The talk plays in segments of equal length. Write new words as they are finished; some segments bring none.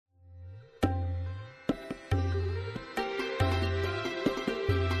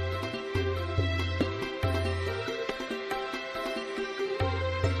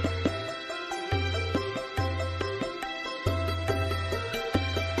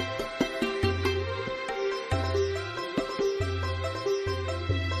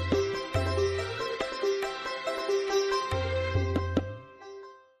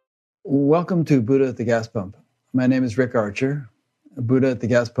Welcome to Buddha at the Gas Pump. My name is Rick Archer. Buddha at the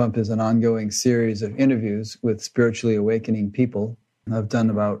Gas Pump is an ongoing series of interviews with spiritually awakening people. I've done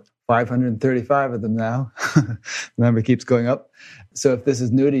about 535 of them now. The number keeps going up. So if this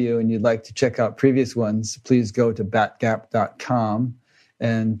is new to you and you'd like to check out previous ones, please go to batgap.com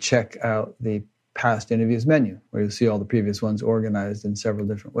and check out the past interviews menu, where you'll see all the previous ones organized in several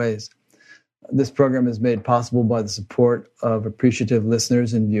different ways. This program is made possible by the support of appreciative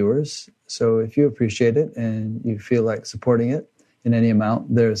listeners and viewers. So if you appreciate it and you feel like supporting it in any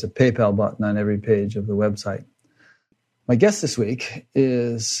amount, there's a PayPal button on every page of the website. My guest this week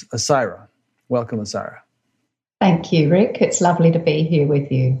is Asira. Welcome, Asira. Thank you, Rick. It's lovely to be here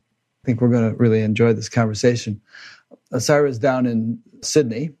with you. I think we're going to really enjoy this conversation. Asira is down in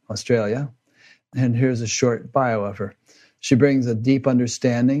Sydney, Australia, and here's a short bio of her. She brings a deep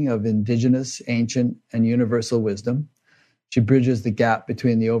understanding of indigenous, ancient, and universal wisdom. She bridges the gap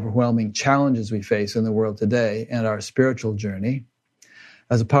between the overwhelming challenges we face in the world today and our spiritual journey.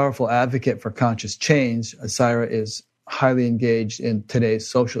 As a powerful advocate for conscious change, Asira is highly engaged in today's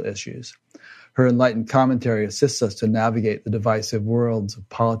social issues. Her enlightened commentary assists us to navigate the divisive worlds of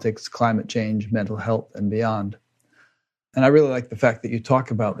politics, climate change, mental health, and beyond. And I really like the fact that you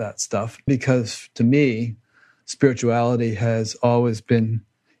talk about that stuff, because to me, spirituality has always been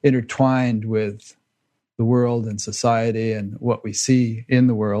intertwined with the world and society and what we see in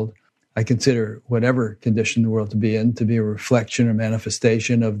the world. I consider whatever condition the world to be in to be a reflection or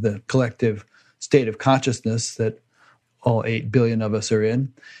manifestation of the collective state of consciousness that all 8 billion of us are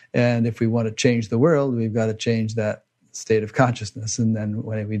in. And if we want to change the world, we've got to change that state of consciousness. And then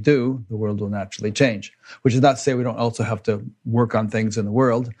when we do, the world will naturally change, which is not to say we don't also have to work on things in the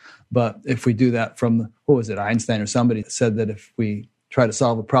world. But if we do that from, Einstein or somebody said that if we try to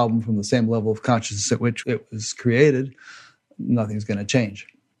solve a problem from the same level of consciousness at which it was created, nothing's going to change.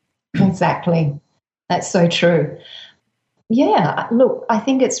 Exactly. That's so true. Yeah, look, I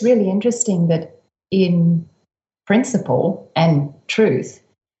think it's really interesting that in principle and truth,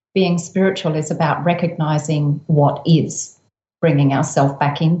 being spiritual is about recognizing what is, bringing ourselves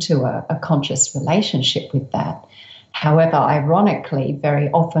back into a conscious relationship with that. However, ironically, very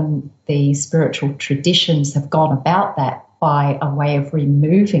often the spiritual traditions have gone about that by a way of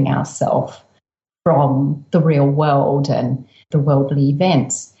removing ourselves from the real world and the worldly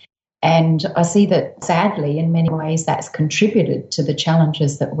events. And I see that, sadly, in many ways, that's contributed to the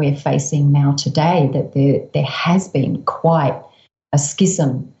challenges that we're facing now today, that there has been quite a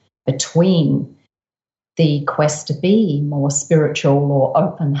schism between the quest to be more spiritual or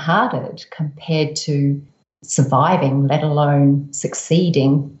open-hearted compared to surviving, let alone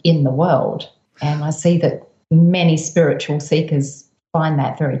succeeding in the world. And I see that many spiritual seekers find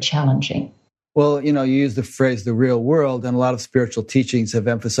that very challenging. Well, you use the phrase the real world, and a lot of spiritual teachings have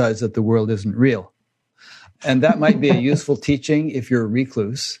emphasized that the world isn't real. And that might be a useful teaching if you're a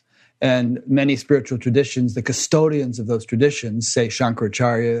recluse. And many spiritual traditions, the custodians of those traditions, say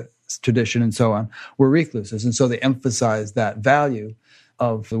Shankaracharya's tradition and so on, were recluses. And so they emphasize that value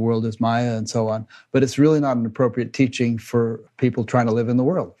of the world is Maya and so on. But it's really not an appropriate teaching for people trying to live in the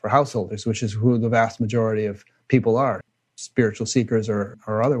world, for householders, which is who the vast majority of people are, spiritual seekers or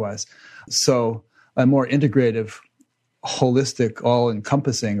otherwise. So a more integrative, holistic,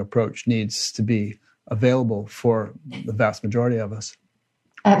 all-encompassing approach needs to be available for the vast majority of us.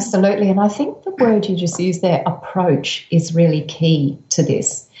 Absolutely. And I think the word you just used there, approach, is really key to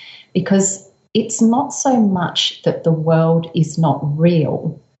this, because it's not so much that the world is not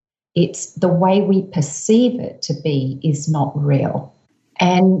real. It's the way we perceive it to be is not real.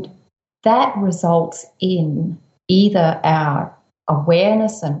 And that results in either our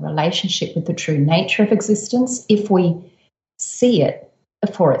awareness and relationship with the true nature of existence, if we see it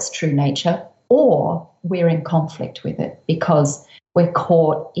for its true nature, or we're in conflict with it because we're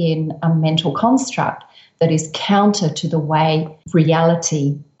caught in a mental construct that is counter to the way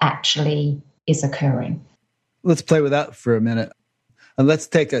reality actually is occurring. Let's play with that for a minute. And let's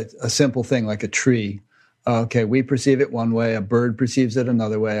take a simple thing like a tree. Okay, we perceive it one way, a bird perceives it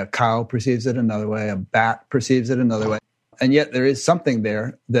another way, a cow perceives it another way, a bat perceives it another way. And yet there is something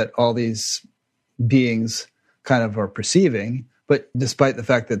there that all these beings kind of are perceiving, but despite the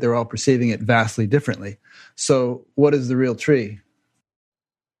fact that they're all perceiving it vastly differently. So what is the real tree?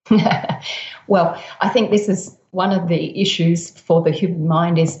 Well, I think this is one of the issues for the human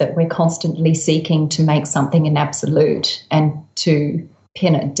mind, is that we're constantly seeking to make something an absolute and to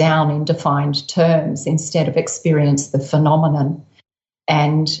pin it down in defined terms instead of experience the phenomenon.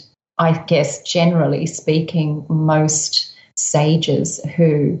 And I guess generally speaking, most sages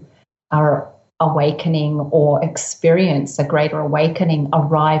who are awakening or experience a greater awakening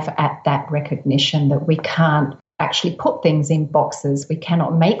arrive at that recognition that we can't actually put things in boxes. We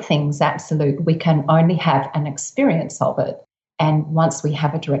cannot make things absolute. We can only have an experience of it. And once we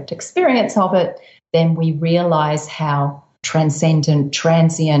have a direct experience of it, then we realize how transcendent,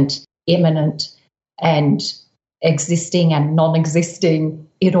 transient, immanent, and existing and non-existing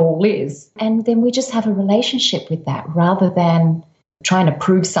it all is. And then we just have a relationship with that rather than trying to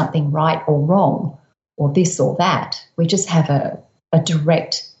prove something right or wrong or this or that. We just have a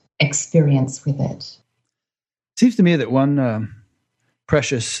direct experience with it. Seems to me that one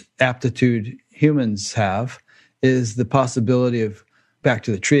precious aptitude humans have is the possibility of, back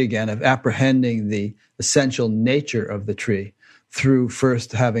to the tree again, of apprehending the essential nature of the tree through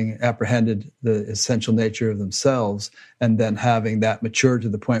first having apprehended the essential nature of themselves and then having that mature to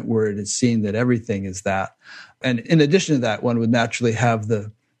the point where it is seen that everything is that. And in addition to that, one would naturally have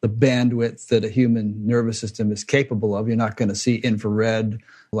the bandwidth that a human nervous system is capable of. You're not going to see infrared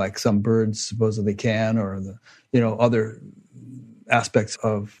like some birds supposedly can, or the other aspects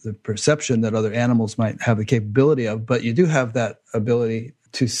of the perception that other animals might have the capability of. But you do have that ability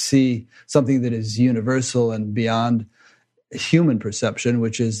to see something that is universal and beyond human perception,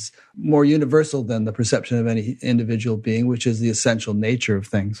 which is more universal than the perception of any individual being, which is the essential nature of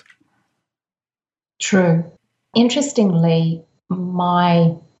things. True. Interestingly,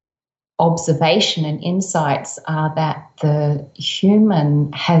 my observation and insights are that the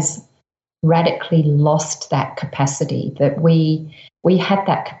human has radically lost that capacity, that we had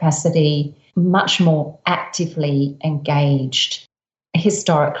that capacity much more actively engaged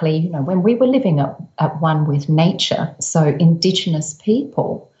historically, when we were living at one with nature. So Indigenous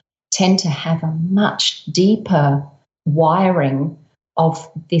people tend to have a much deeper wiring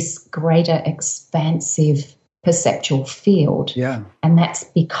of this greater expansive perceptual field. Yeah. And that's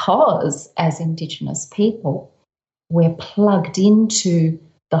because as Indigenous people, we're plugged into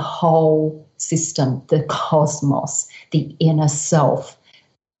the whole system, the cosmos, the inner self,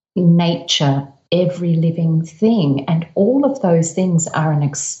 nature, every living thing. And all of those things are an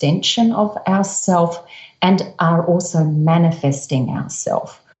extension of ourself and are also manifesting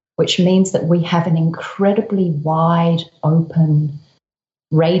ourself, which means that we have an incredibly wide open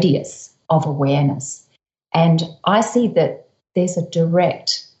radius of awareness. And I see that there's a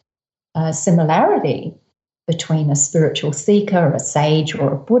direct similarity between a spiritual seeker, a sage,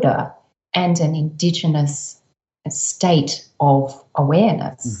 or a Buddha, and an Indigenous state of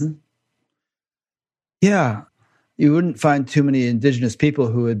awareness. Mm-hmm. Yeah, you wouldn't find too many Indigenous people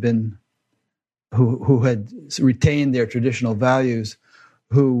who had retained their traditional values,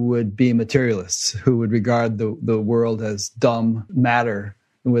 who would be materialists, who would regard the world as dumb matter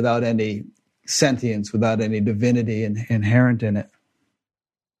without any sentience, without any divinity inherent in it.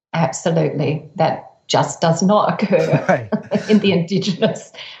 Absolutely. That just does not occur right. in the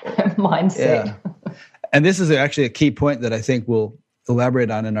Indigenous mindset. Yeah. And this is actually a key point that I think we'll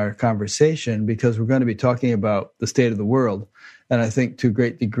elaborate on in our conversation, because we're going to be talking about the state of the world. And I think to a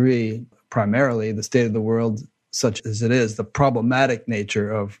great degree, primarily the state of the world, such as it is, the problematic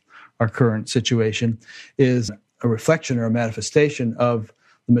nature of our current situation is a reflection or a manifestation of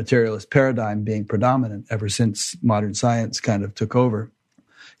the materialist paradigm being predominant ever since modern science kind of took over.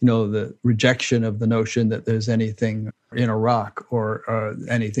 The rejection of the notion that there's anything in a rock or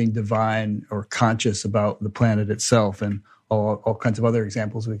anything divine or conscious about the planet itself, and all kinds of other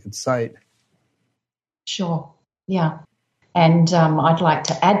examples we could cite. Sure, yeah. And I'd like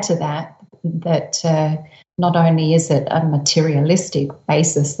to add to that not only is it a materialistic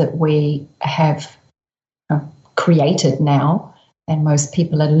basis that we have created now, and most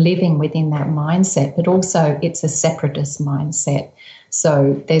people are living within that mindset, but also it's a separatist mindset.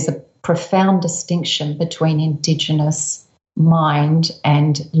 So there's a profound distinction between Indigenous mind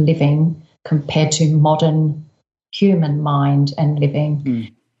and living compared to modern human mind and living.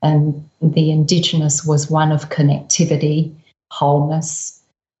 Mm. And the Indigenous was one of connectivity, wholeness,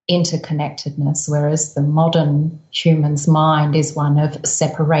 interconnectedness, whereas the modern human's mind is one of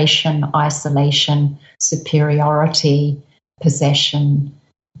separation, isolation, superiority, possession,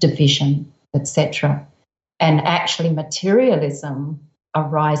 division, etc. And actually materialism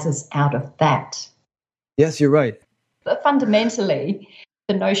arises out of that. Yes, you're right. But fundamentally,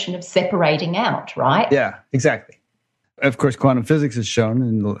 the notion of separating out, right? Yeah, exactly. Of course, quantum physics has shown,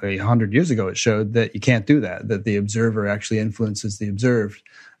 and 100 years ago it showed, that you can't do that the observer actually influences the observed,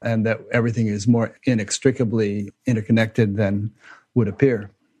 and that everything is more inextricably interconnected than would appear.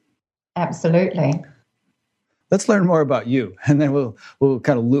 Absolutely. Let's learn more about you, and then we'll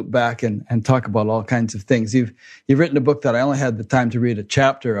kind of loop back and talk about all kinds of things. You've written a book that I only had the time to read a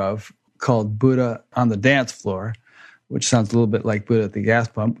chapter of, called Buddha on the Dance Floor, which sounds a little bit like Buddha at the gas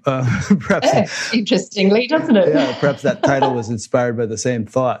pump. Perhaps, interestingly, doesn't it? Yeah, perhaps that title was inspired by the same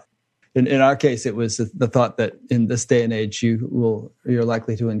thought. In our case, it was the thought that in this day and age, you're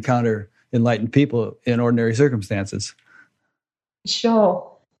likely to encounter enlightened people in ordinary circumstances. Sure.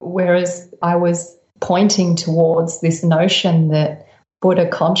 Whereas I was pointing towards this notion that Buddha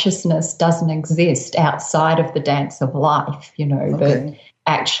consciousness doesn't exist outside of the dance of life, that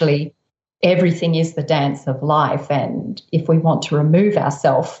actually everything is the dance of life. And if we want to remove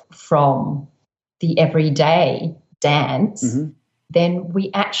ourselves from the everyday dance, then we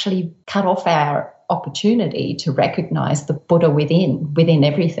actually cut off our opportunity to recognize the Buddha within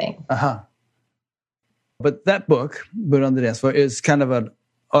everything. But that book, Buddha on the Dance Floor, is kind of an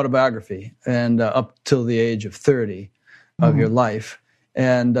autobiography, and up till the age of 30 of your life.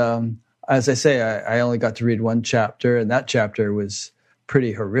 And as I say, I only got to read one chapter, and that chapter was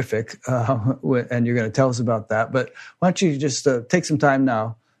pretty horrific, and you're going to tell us about that. But why don't you just take some time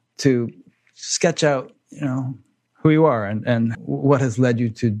now to sketch out, who you are and what has led you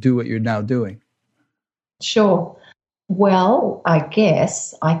to do what you're now doing? Sure. Well, I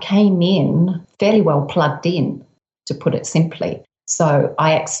guess I came in fairly well plugged in, to put it simply. So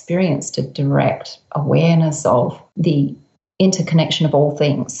I experienced a direct awareness of the interconnection of all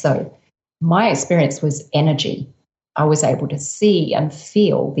things. So my experience was energy. I was able to see and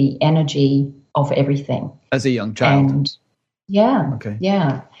feel the energy of everything. As a young child?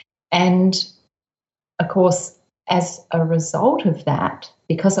 Yeah. And, of course, as a result of that,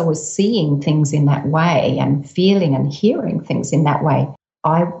 because I was seeing things in that way and feeling and hearing things in that way,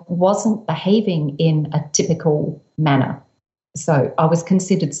 I wasn't behaving in a typical manner. So I was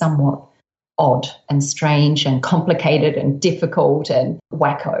considered somewhat odd and strange and complicated and difficult and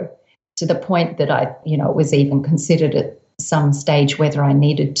wacko, to the point that I was even considered at some stage whether I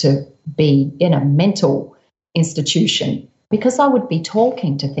needed to be in a mental institution, because I would be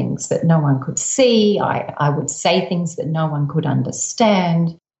talking to things that no one could see. I would say things that no one could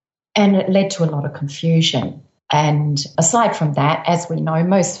understand, and it led to a lot of confusion. And aside from that, as we know,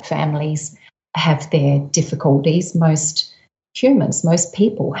 most families have their difficulties. Most humans, most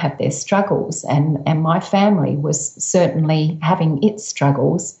people have their struggles, and my family was certainly having its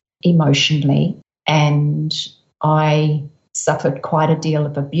struggles emotionally, and I suffered quite a deal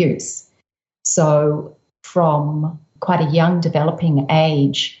of abuse. So from quite a young developing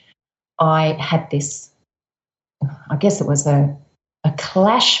age, I had this, I guess it was a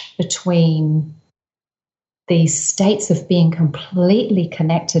clash between these states of being completely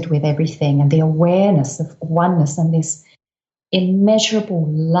connected with everything and the awareness of oneness and this immeasurable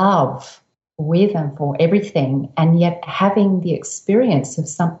love with and for everything, and yet having the experience of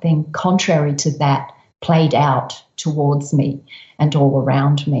something contrary to that played out towards me and all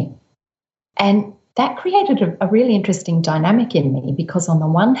around me. And that created a really interesting dynamic in me, because on the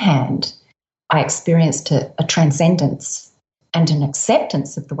one hand, I experienced a transcendence and an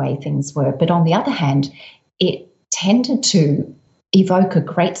acceptance of the way things were. But on the other hand, it tended to evoke a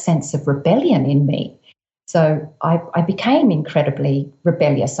great sense of rebellion in me. So I became incredibly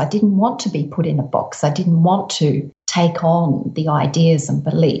rebellious. I didn't want to be put in a box. I didn't want to take on the ideas and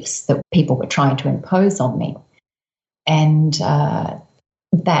beliefs that people were trying to impose on me. And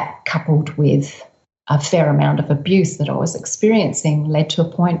that, coupled with a fair amount of abuse that I was experiencing, led to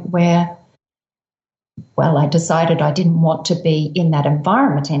a point where, well, I decided I didn't want to be in that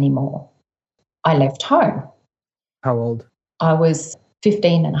environment anymore. I left home. How old? I was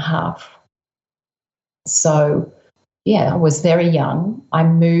 15 and a half. So, yeah, I was very young. I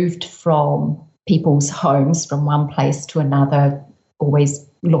moved from people's homes from one place to another, always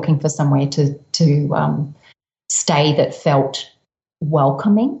looking for somewhere to stay that felt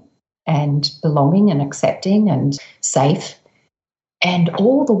welcoming and belonging and accepting and safe. And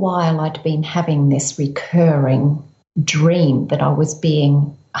all the while I'd been having this recurring dream that I was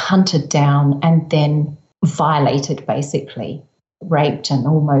being hunted down and then violated, basically, raped and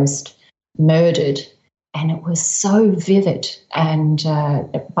almost murdered. And it was so vivid. And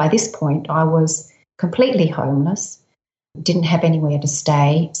by this point, I was completely homeless, didn't have anywhere to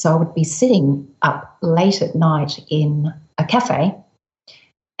stay. So I would be sitting up late at night in a cafe,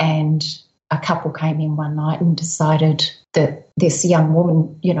 and a couple came in one night and decided that this young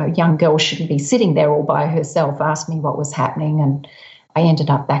woman, young girl, shouldn't be sitting there all by herself, asked me what was happening. And I ended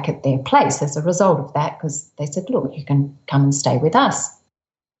up back at their place as a result of that, because they said, look, you can come and stay with us.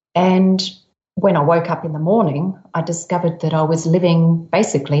 And when I woke up in the morning, I discovered that I was living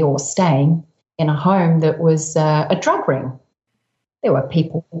basically, or staying, in a home that was a drug ring. There were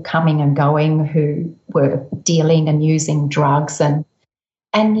people coming and going who were dealing and using drugs, and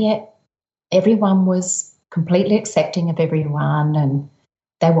yet everyone was completely accepting of everyone, and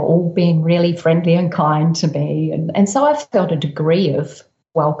they were all being really friendly and kind to me. And so I felt a degree of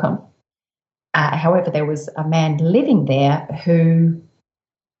welcome. However, there was a man living there who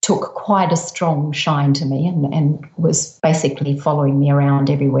took quite a strong shine to me and was basically following me around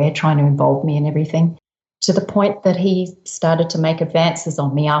everywhere, trying to involve me in everything, to the point that he started to make advances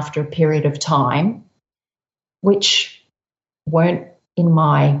on me after a period of time, which weren't in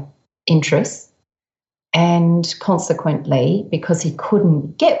my interests. And consequently, because he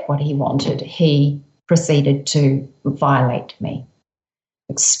couldn't get what he wanted, he proceeded to violate me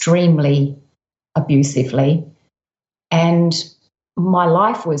extremely abusively. And my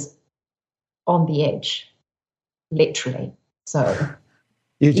life was on the edge, literally. So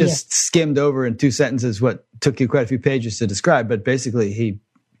you just skimmed over in 2 sentences what took you quite a few pages to describe, but basically he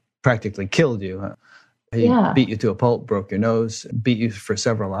practically killed you. He beat you to a pulp, broke your nose, beat you for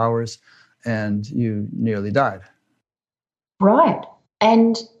several hours, and you nearly died. Right.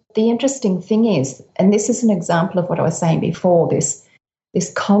 And the interesting thing is, and this is an example of what I was saying before, this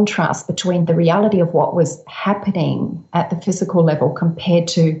contrast between the reality of what was happening at the physical level compared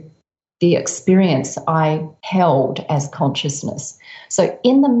to the experience I held as consciousness. So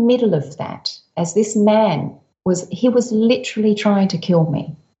in the middle of that, as this man he was literally trying to kill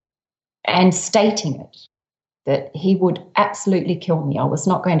me and stating it, that he would absolutely kill me. I was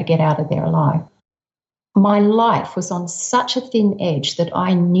not going to get out of there alive. My life was on such a thin edge that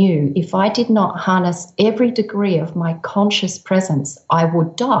I knew if I did not harness every degree of my conscious presence, I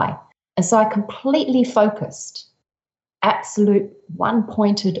would die. And so I completely focused, absolute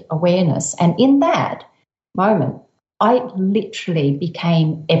one-pointed awareness. And in that moment, I literally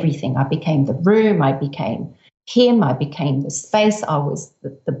became everything. I became the room, I became him, I became the space, I was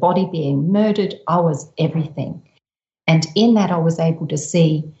the body being murdered, I was everything. And in that I was able to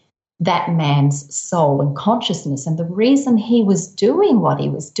see that man's soul and consciousness. And the reason he was doing what he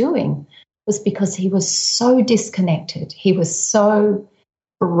was doing was because he was so disconnected. He was so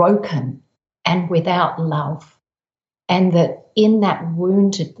broken and without love. And that in that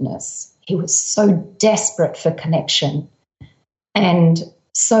woundedness, he was so desperate for connection and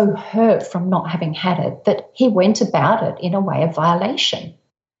so hurt from not having had it that he went about it in a way of violation.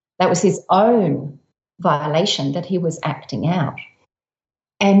 That was his own violation that he was acting out.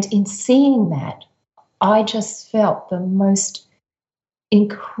 And in seeing that, I just felt the most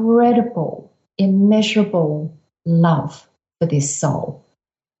incredible, immeasurable love for this soul.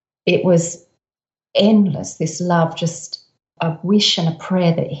 It was endless, this love, just a wish and a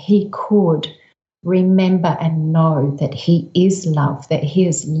prayer that he could remember and know that he is loved, that he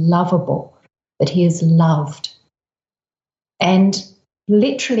is lovable, that he is loved. And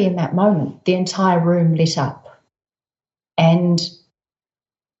literally in that moment, the entire room lit up. And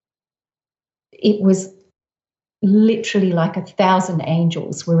it was literally like 1,000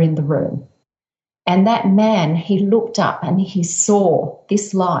 angels were in the room. And that man, he looked up and he saw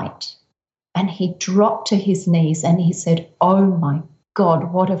this light and he dropped to his knees and he said, "Oh my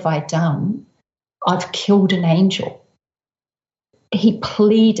God, what have I done? I've killed an angel." He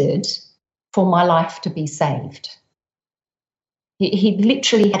pleaded for my life to be saved. He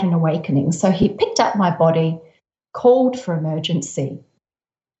literally had an awakening. So he picked up my body, called for emergency,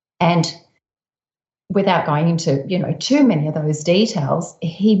 and without going into, too many of those details,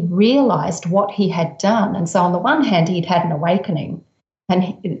 he realized what he had done. And so on the one hand, he'd had an awakening and,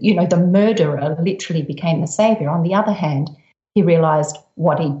 the murderer literally became the savior. On the other hand, he realized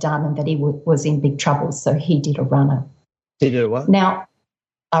what he'd done and that he was in big trouble. So he did a runner. He did a what? Now,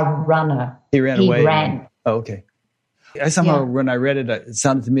 a runner. He ran away. He ran. Oh, okay. I somehow, when I read it, it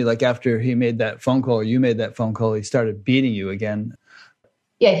sounded to me like after he made that phone call, or you made that phone call, he started beating you again.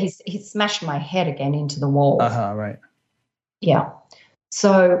 Yeah, he smashed my head again into the wall. Right. Yeah.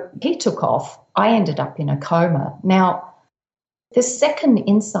 So he took off. I ended up in a coma. Now, the second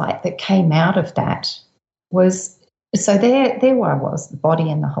insight that came out of that was, so there I was, the body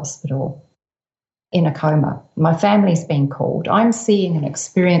in the hospital, in a coma. My family's been called. I'm seeing and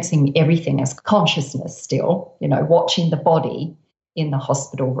experiencing everything as consciousness still, watching the body in the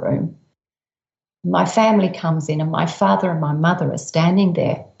hospital room. My family comes in and my father and my mother are standing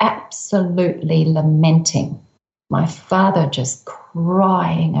there absolutely lamenting. My father just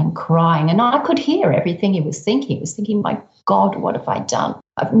crying and crying. And I could hear everything he was thinking. He was thinking, my God, what have I done?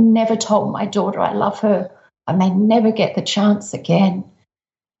 I've never told my daughter I love her. I may never get the chance again.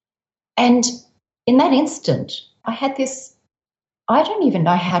 And in that instant, I had this, I don't even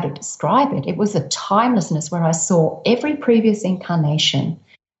know how to describe it. It was a timelessness where I saw every previous incarnation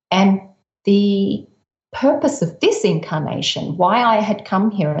and the purpose of this incarnation, why I had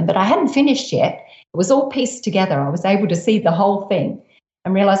come here, and that I hadn't finished yet. It was all pieced together. I was able to see the whole thing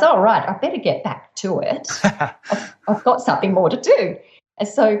and realize, oh, right, I better get back to it. I've got something more to do. And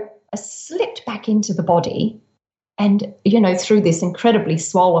so I slipped back into the body and, through this incredibly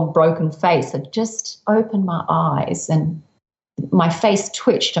swollen, broken face, I just opened my eyes and my face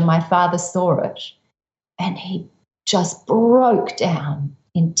twitched and my father saw it. And he just broke down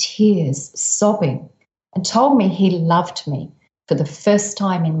in tears, sobbing, and told me he loved me for the first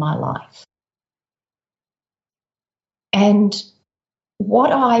time in my life. And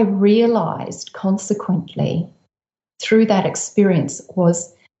what I realized consequently through that experience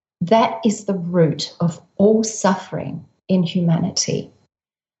was that is the root of all suffering in humanity.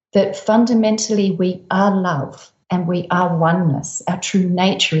 That fundamentally we are love and we are oneness. Our true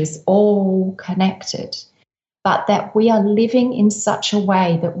nature is all connected, but that we are living in such a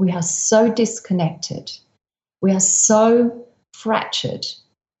way that we are so disconnected, we are so fractured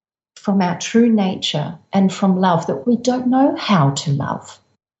from our true nature and from love that we don't know how to love.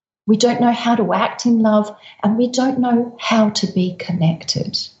 We don't know how to act in love, and we don't know how to be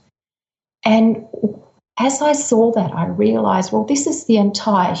connected. And as I saw that, I realized, well, this is the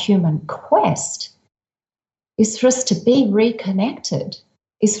entire human quest, is for us to be reconnected,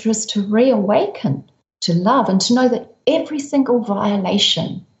 is for us to reawaken to love and to know that every single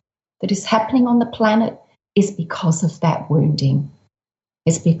violation that is happening on the planet is because of that wounding.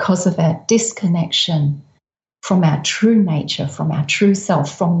 It's because of our disconnection from our true nature, from our true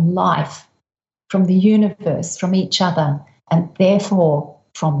self, from life, from the universe, from each other, and therefore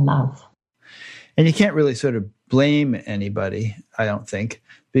from love. And you can't really sort of blame anybody, I don't think,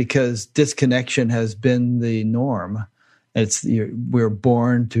 because disconnection has been the norm. We're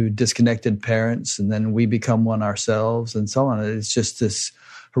born to disconnected parents, and then we become one ourselves, and so on. It's just this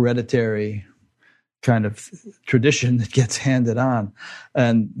hereditary kind of tradition that gets handed on.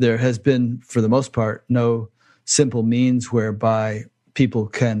 And there has been, for the most part, no simple means whereby people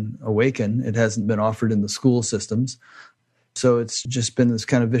can awaken. It hasn't been offered in the school systems. So it's just been this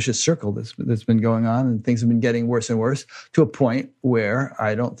kind of vicious circle that's been going on, and things have been getting worse and worse to a point where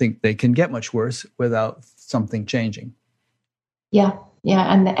I don't think they can get much worse without something changing. Yeah.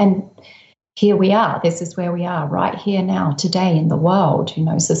 And here we are. This is where we are right here now, today in the world.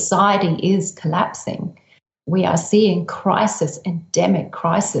 Society is collapsing. We are seeing crisis, endemic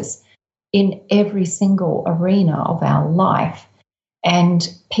crisis in every single arena of our life. And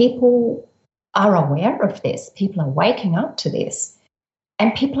people are aware of this. People are waking up to this.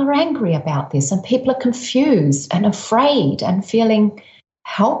 And people are angry about this. And people are confused and afraid and feeling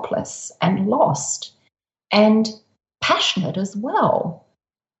helpless and lost and passionate as well.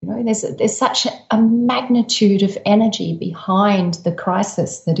 There's such a magnitude of energy behind the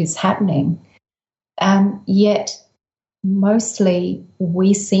crisis that is happening. Yet mostly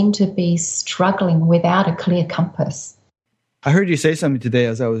we seem to be struggling without a clear compass. I heard you say something today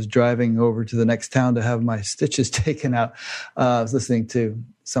as I was driving over to the next town to have my stitches taken out. I was listening to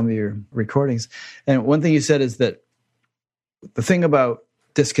some of your recordings. And one thing you said is that the thing about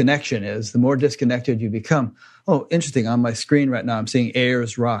disconnection is the more disconnected you become. Oh, interesting. On my screen right now, I'm seeing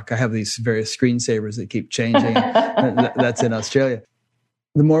Ayers Rock. I have these various screensavers that keep changing. That's in Australia.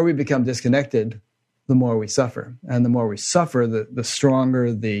 The more we become disconnected, the more we suffer. And the more we suffer, the stronger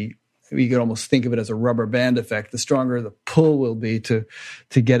you could almost think of it as a rubber band effect, the stronger the pull will be to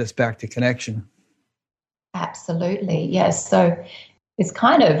get us back to connection. Absolutely, yes. So it's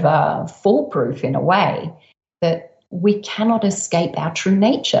kind of foolproof in a way that we cannot escape our true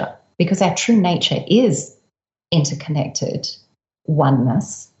nature, because our true nature is interconnected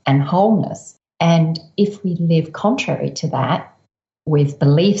oneness and wholeness. And if we live contrary to that, with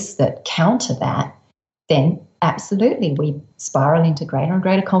beliefs that counter that, then absolutely we spiral into greater and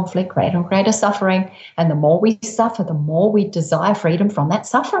greater conflict, greater and greater suffering. And the more we suffer, the more we desire freedom from that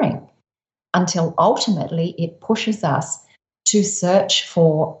suffering, until ultimately it pushes us to search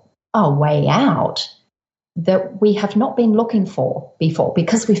for a way out that we have not been looking for before,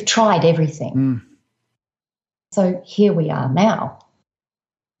 because we've tried everything. So here we are now.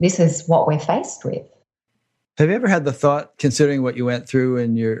 This is what we're faced with. Have you ever had the thought, considering what you went through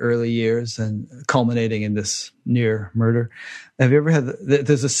in your early years and culminating in this near murder, have you ever had,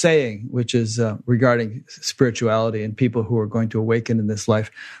 there's a saying which is regarding spirituality and people who are going to awaken in this life,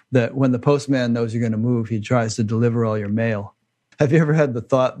 that when the postman knows you're going to move, he tries to deliver all your mail. Have you ever had the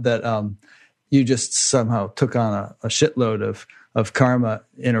thought that you just somehow took on a shitload of karma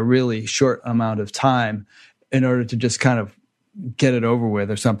in a really short amount of time in order to just kind of get it over with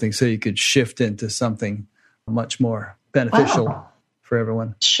or something, so you could shift into something much more beneficial for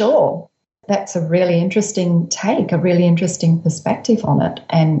everyone? Sure. That's a really interesting take, a really interesting perspective on it.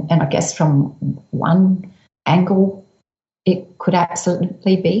 And I guess from one angle, it could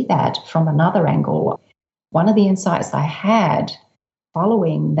absolutely be that. From another angle, one of the insights I had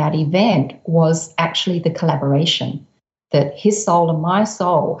following that event was actually the collaboration, that his soul and my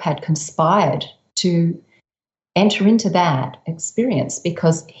soul had conspired to enter into that experience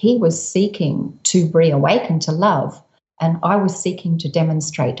because he was seeking to reawaken to love and I was seeking to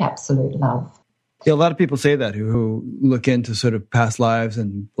demonstrate absolute love. Yeah, a lot of people say that who look into sort of past lives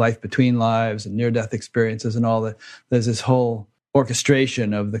and life between lives and near-death experiences and all that. There's this whole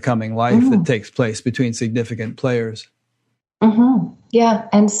orchestration of the coming life that takes place between significant players. Mm-hmm. Yeah,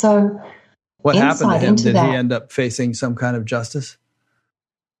 and so what happened to him? Did he end up facing some kind of justice?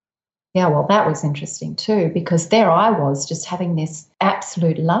 Yeah, well, that was interesting too, because there I was just having this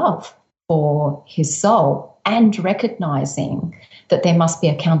absolute love for his soul and recognizing that there must be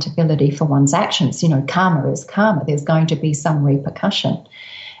accountability for one's actions. You know, karma is karma. There's going to be some repercussion.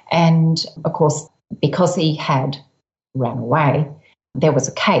 And of course, because he had ran away, there was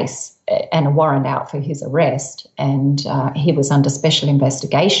a case and a warrant out for his arrest, and he was under special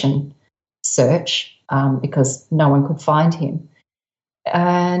investigation search because no one could find him.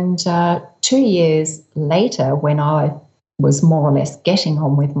 And 2 years later, when I was more or less getting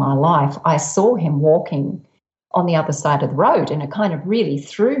on with my life, I saw him walking on the other side of the road, and it kind of really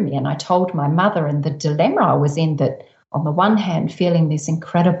threw me. And I told my mother, and the dilemma I was in, that on the one hand, feeling this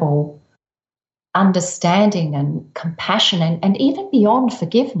incredible understanding and compassion and even beyond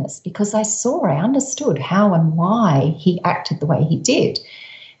forgiveness, because I understood how and why he acted the way he did.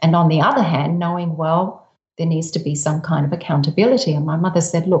 And on the other hand, knowing, well, there needs to be some kind of accountability. And my mother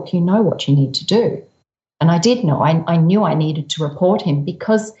said, look, you know what you need to do. And I did know. I knew I needed to report him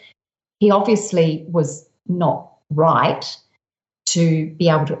because he obviously was not right to be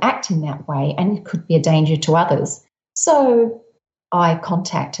able to act in that way, and it could be a danger to others. So I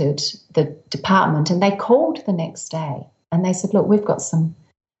contacted the department, and they called the next day and they said, look, we've got some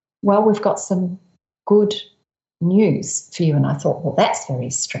good news for you. And I thought, well, that's very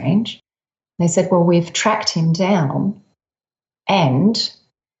strange. They said, well, we've tracked him down and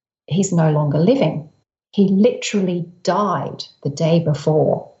he's no longer living. He literally died the day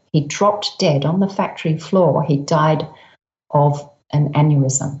before. He dropped dead on the factory floor. He died of an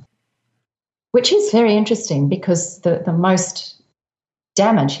aneurysm, which is very interesting because the most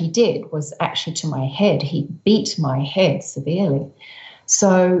damage he did was actually to my head. He beat my head severely.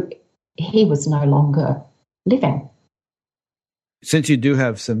 So he was no longer living. Since you do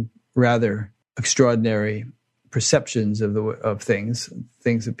have some rather extraordinary perceptions of things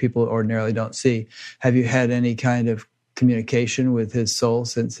that people ordinarily don't see, have you had any kind of communication with his soul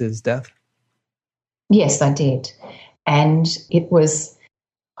since his death? Yes, I did. And it was,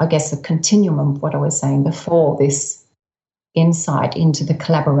 I guess, a continuum of what I was saying before, this insight into the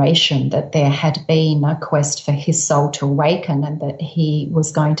collaboration, that there had been a quest for his soul to awaken and that he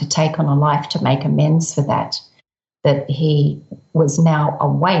was going to take on a life to make amends for that he was now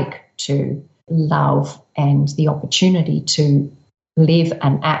awake to love and the opportunity to live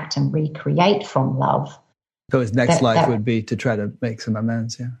and act and recreate from love. So his next life would be to try to make some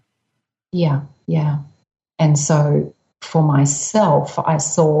amends, yeah? Yeah. And so for myself, I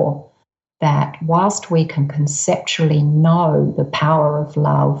saw that whilst we can conceptually know the power of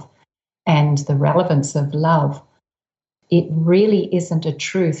love and the relevance of love, it really isn't a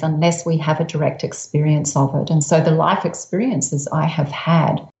truth unless we have a direct experience of it. And so the life experiences I have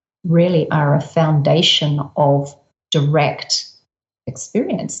had really are a foundation of direct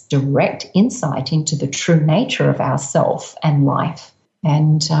experience, direct insight into the true nature of ourself and life,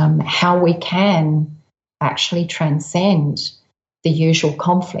 and how we can actually transcend the usual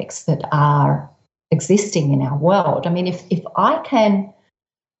conflicts that are existing in our world. I mean, if I can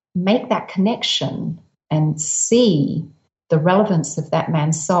make that connection and see the relevance of that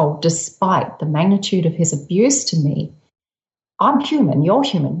man's soul despite the magnitude of his abuse to me, I'm human, you're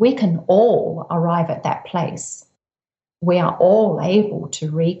human. We can all arrive at that place. We are all able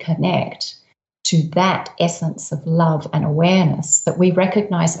to reconnect to that essence of love and awareness, that we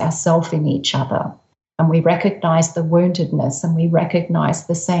recognize ourselves in each other, and we recognize the woundedness, and we recognize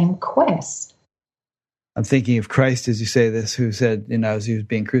the same quest. I'm thinking of Christ as you say this, who said, as he was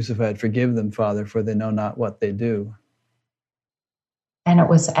being crucified, "Forgive them, Father, for they know not what they do." And it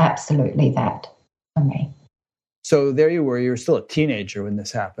was absolutely that for me. So there you were. You were still a teenager when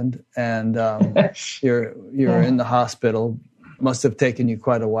this happened, and you're in the hospital. Must have taken you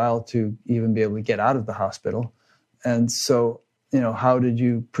quite a while to even be able to get out of the hospital. And so, how did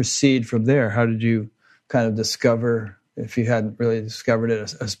you proceed from there? How did you kind of discover, if you hadn't really discovered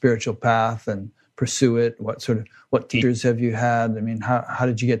it, a spiritual path and pursue it? What teachers have you had? I mean, how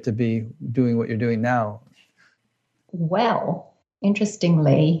did you get to be doing what you're doing now? Well,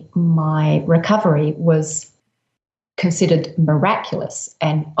 interestingly, my recovery was considered miraculous.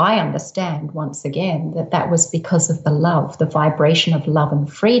 And I understand once again that was because of the love, the vibration of love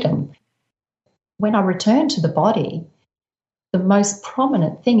and freedom. When I returned to the body, the most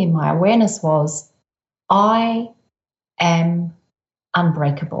prominent thing in my awareness was I am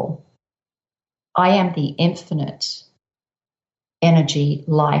unbreakable. I am the infinite energy,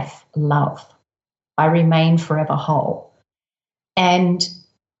 life, love. I remain forever whole. And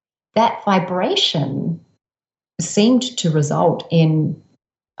that vibration seemed to result in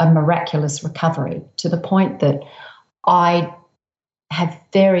a miraculous recovery, to the point that I had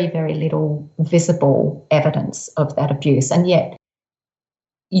very, very little visible evidence of that abuse. And yet,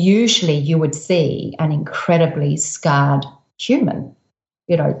 usually you would see an incredibly scarred human,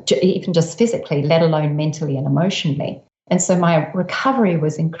 even just physically, let alone mentally and emotionally. And so my recovery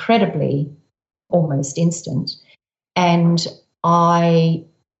was incredibly, almost instant. And I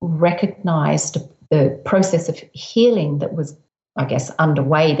recognized the process of healing that was, I guess,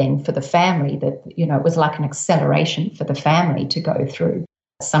 underway then for the family, that, it was like an acceleration for the family to go through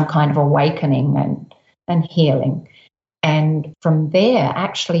some kind of awakening and healing. And from there,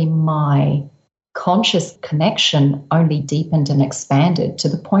 actually, my conscious connection only deepened and expanded to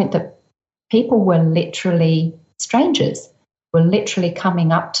the point that people were literally strangers, were literally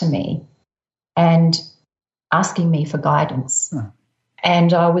coming up to me and asking me for guidance. Huh.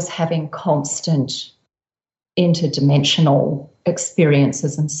 And I was having constant interdimensional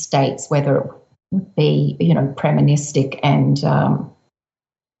experiences and states, whether it would be, premoninistic and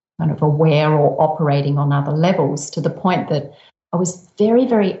kind of aware or operating on other levels, to the point that I was very,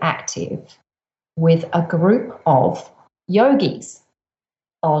 very active with a group of yogis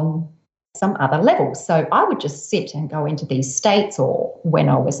on some other levels. So I would just sit and go into these states, or when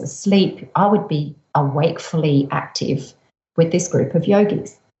I was asleep, I would be awakefully active with this group of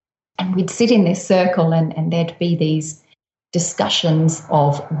yogis. And we'd sit in this circle and there'd be these discussions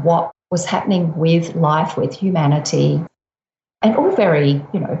of what was happening with life, with humanity, and all very,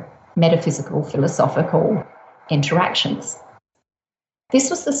 metaphysical, philosophical interactions. This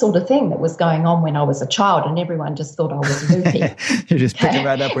was the sort of thing that was going on when I was a child, and everyone just thought I was loopy. You're just picking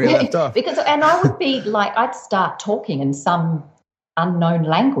right up where you left off. And I would be like, I'd start talking in some unknown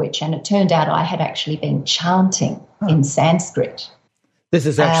language, and it turned out I had actually been chanting in Sanskrit. This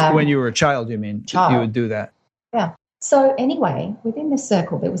is actually when you were a child, you mean? You would do that? Yeah. So anyway, within this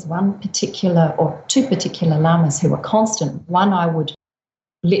circle, there was one particular or two particular lamas who were constant. One I would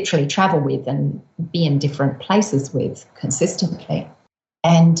literally travel with and be in different places with consistently.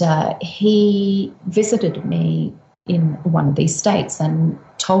 And he visited me in one of these states and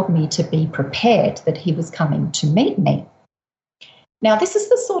told me to be prepared that he was coming to meet me. Now, this is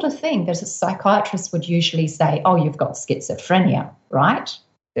the sort of thing that a psychiatrist would usually say, oh, you've got schizophrenia, right?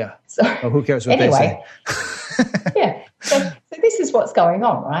 Yeah. So who cares what they say? Yeah. So this is what's going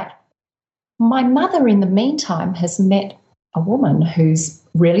on, right? My mother, in the meantime, has met a woman who's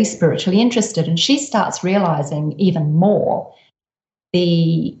really spiritually interested, and she starts realizing even more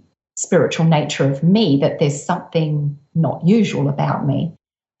the spiritual nature of me, that there's something not usual about me.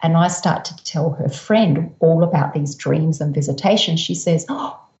 And I start to tell her friend all about these dreams and visitations. She says,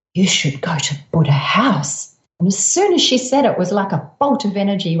 oh, you should go to Buddha House. And as soon as she said it, was like a bolt of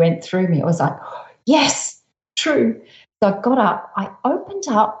energy went through me. I was like, oh, yes, true. So I got up, I opened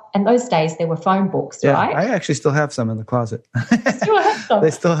up, and those days there were phone books, right? I actually still have some in the closet. Still have some.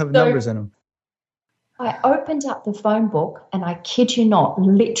 They still have numbers in them. I opened up the phone book, and I kid you not,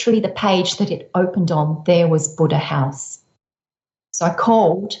 literally the page that it opened on, there was Buddha House. So I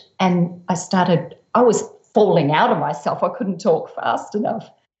called and I was falling out of myself. I couldn't talk fast enough,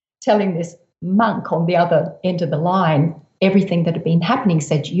 telling this monk on the other end of the line everything that had been happening. He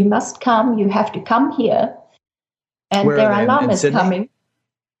said, you must come, you have to come here. And where there are lamas in coming.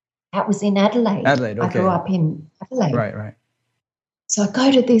 That was in Adelaide. Adelaide, okay. I grew up in Adelaide. Right. So I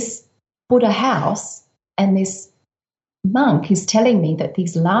go to this Buddha House, and this monk is telling me that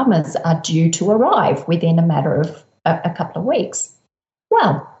these lamas are due to arrive within a matter of a couple of weeks.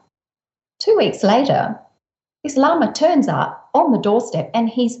 Well, 2 weeks later, this lama turns up on the doorstep, and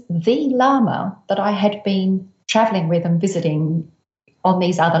he's the lama that I had been traveling with and visiting on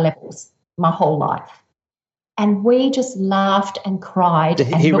these other levels my whole life. And we just laughed and cried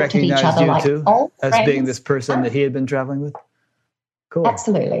and looked at each other like old friends. As being this person that he had been traveling with? Cool.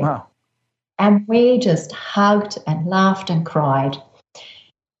 Absolutely. Wow. And we just hugged and laughed and cried.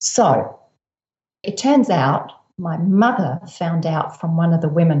 So it turns out my mother found out from one of the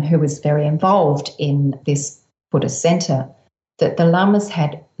women who was very involved in this Buddhist center that the lamas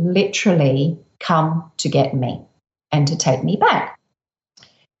had literally come to get me and to take me back.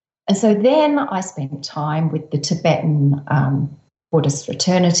 And so then I spent time with the Tibetan Buddhist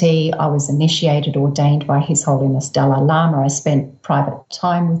fraternity. I was initiated, ordained by His Holiness Dalai Lama. I spent private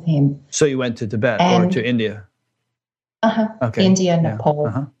time with him. So you went to Tibet or to India? Okay. India, yeah.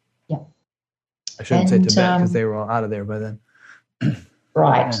 Nepal. Yeah. I shouldn't say Tibet because they were all out of there by then.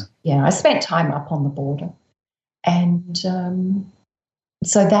 Right. Yeah. I spent time up on the border. And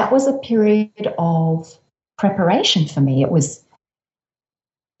so that was a period of preparation for me. It was,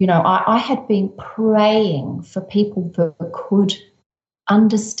 I had been praying for people that could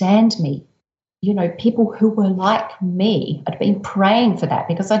understand me, people who were like me. I'd been praying for that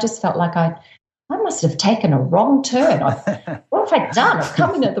because I just felt like I must have taken a wrong turn. What have I done? I've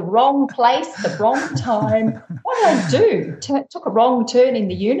come in at the wrong place, the wrong time. What did I do? Took a wrong turn in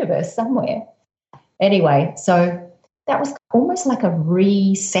the universe somewhere. Anyway, so that was almost like a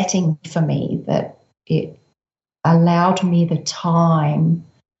resetting for me, that it allowed me the time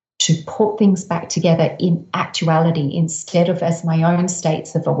to put things back together in actuality instead of as my own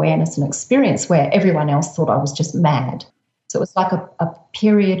states of awareness and experience where everyone else thought I was just mad. So it was like a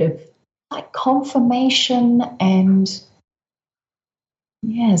period of like confirmation and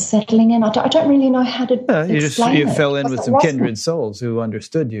settling in. I don't really know how to explain you fell in with some kindred souls who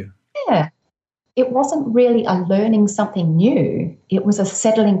understood you. Yeah. It wasn't really a learning something new. It was a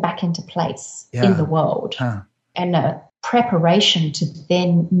settling back into place in the world and a preparation to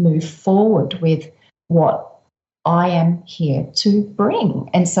then move forward with what I am here to bring.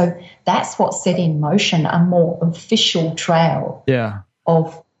 And so that's what set in motion a more official trail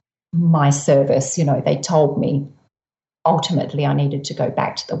of my service. They told me ultimately I needed to go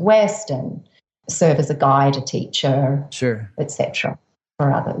back to the West and serve as a guide, a teacher, etc.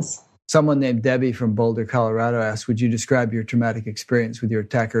 for others. Someone named Debbie from Boulder, Colorado asked, would you describe your traumatic experience with your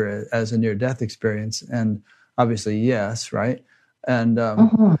attacker as a near-death experience? And obviously, yes, right? And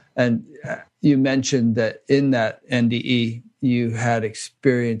and you mentioned that in that NDE, you had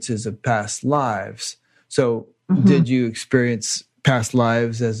experiences of past lives. So did you experience past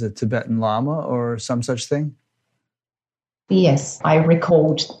lives as a Tibetan Lama or some such thing? Yes, I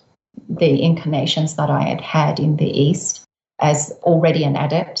recalled the incarnations that I had had in the East as already an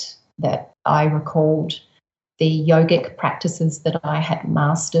adept, that I recalled the yogic practices that I had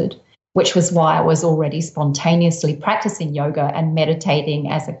mastered, which was why I was already spontaneously practicing yoga and meditating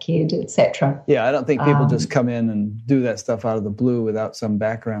as a kid, etc. Yeah, I don't think people just come in and do that stuff out of the blue without some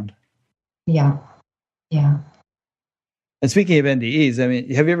background. Yeah. And speaking of NDEs, I mean,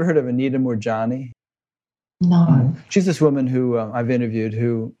 have you ever heard of Anita Moorjani? No. She's this woman who I've interviewed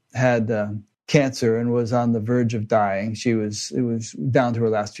who had cancer and was on the verge of dying. It was down to her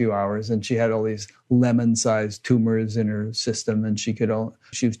last few hours, and she had all these lemon-sized tumors in her system, and she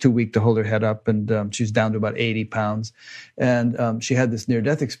was too weak to hold her head up, and she was down to about 80 pounds. And she had this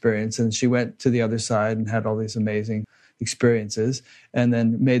near-death experience, and she went to the other side and had all these amazing experiences, and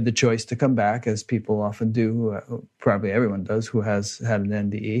then made the choice to come back, as people often do, probably everyone does who has had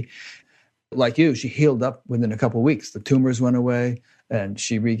an NDE. Like you, she healed up within a couple of weeks. The tumors went away, and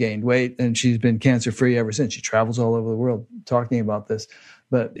she regained weight, and she's been cancer-free ever since. She travels all over the world talking about this.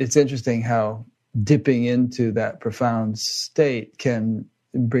 But it's interesting how dipping into that profound state can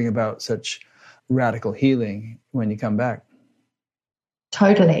bring about such radical healing when you come back.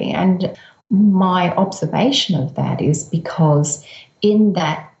 Totally. And my observation of that is because in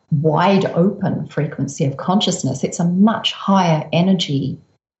that wide open frequency of consciousness, it's a much higher energy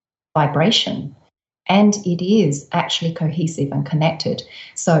vibration. And it is actually cohesive and connected.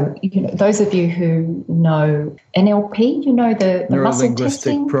 So, those of you who know NLP, the muscle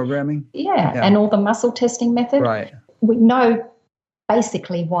testing programming, and all the muscle testing method, right? We know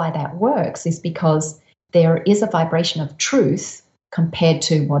basically why that works is because there is a vibration of truth compared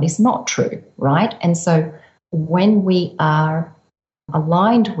to what is not true, right? And so, when we are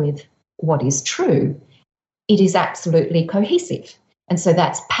aligned with what is true, it is absolutely cohesive, and so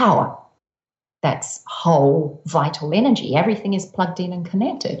that's power. That's whole vital energy. Everything is plugged in and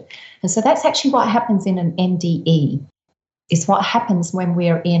connected. And so that's actually what happens in an NDE. It's what happens when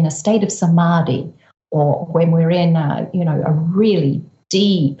we're in a state of samadhi, or when we're in a really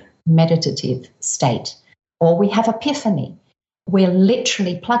deep meditative state, or we have epiphany. We're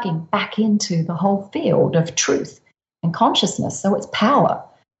literally plugging back into the whole field of truth and consciousness. So it's power,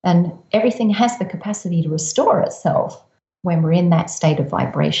 and everything has the capacity to restore itself when we're in that state of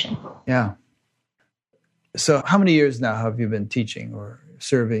vibration. Yeah. So how many years now have you been teaching or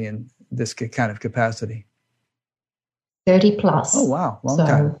serving in this kind of capacity? 30 plus. Oh, wow. Long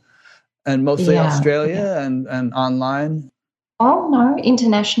time. And mostly Australia and online? Oh, no,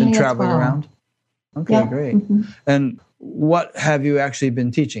 internationally and traveling as well. around? Okay, great. Mm-hmm. And what have you actually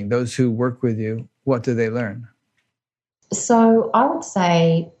been teaching? Those who work with you, what do they learn? So I would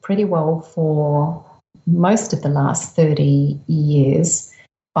say pretty well for most of the last 30 years,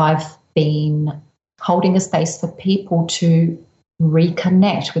 I've been holding a space for people to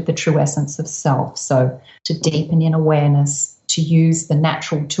reconnect with the true essence of self. So to deepen in awareness, to use the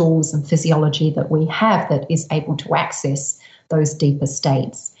natural tools and physiology that we have that is able to access those deeper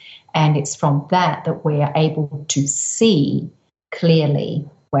states. And it's from that we're able to see clearly,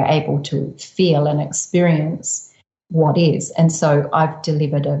 we're able to feel and experience what is. And so I've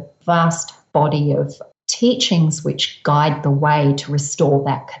delivered a vast body of teachings which guide the way to restore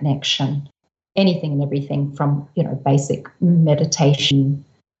that connection. Anything and everything from, basic meditation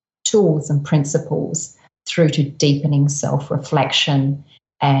tools and principles through to deepening self-reflection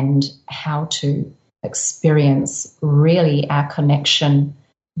and how to experience really our connection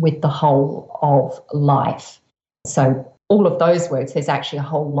with the whole of life. So all of those works, there's actually a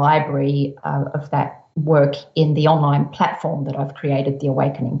whole library of that work in the online platform that I've created, The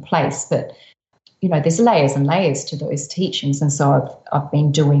Awakening Place. But, there's layers and layers to those teachings. And so I've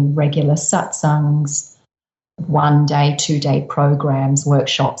been doing regular satsangs, 1 day, 2 day programs,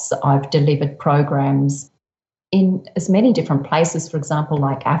 workshops. I've delivered programs in as many different places. For example,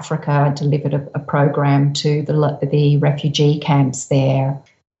 like Africa, I delivered a program to the refugee camps there.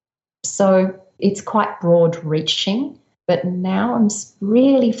 So it's quite broad reaching, but now I'm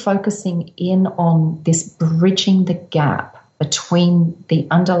really focusing in on this bridging the gap between the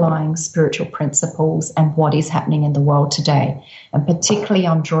underlying spiritual principles and what is happening in the world today. And particularly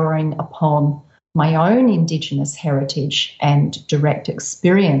I'm drawing upon my own Indigenous heritage and direct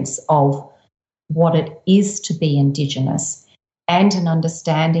experience of what it is to be Indigenous and an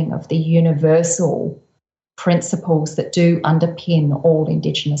understanding of the universal principles that do underpin all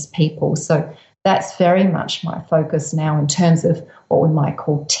Indigenous people. So that's very much my focus now in terms of what we might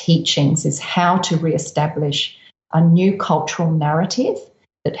call teachings, is how to reestablish a new cultural narrative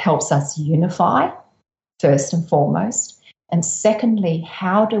that helps us unify, first and foremost. And secondly,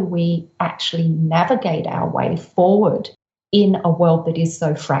 how do we actually navigate our way forward in a world that is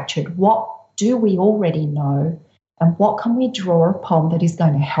so fractured? What do we already know, and what can we draw upon that is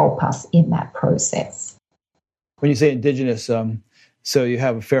going to help us in that process? When you say Indigenous, so you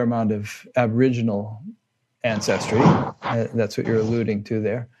have a fair amount of Aboriginal ancestry. That's what you're alluding to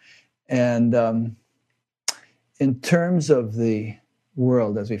there. And in terms of the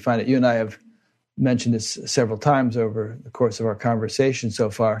world as we find it, you and I have mentioned this several times over the course of our conversation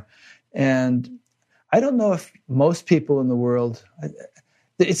so far. And I don't know if most people in the world,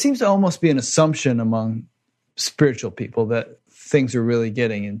 it seems to almost be an assumption among spiritual people that things are really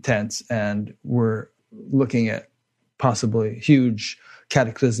getting intense and we're looking at possibly huge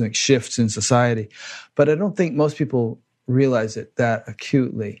cataclysmic shifts in society. But I don't think most people realize it that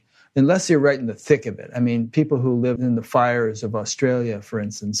acutely, unless you're right in the thick of it. I mean, people who live in the fires of Australia, for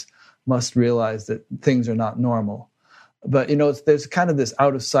instance, must realize that things are not normal. But, there's kind of this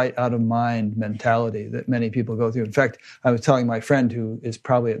out of sight, out of mind mentality that many people go through. In fact, I was telling my friend who is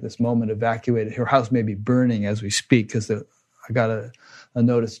probably at this moment evacuated, her house may be burning as we speak, because I got a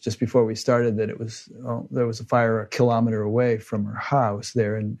notice just before we started that there was a fire a kilometer away from her house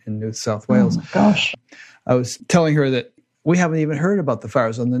there in New South Wales. Oh, my gosh. I was telling her that we haven't even heard about the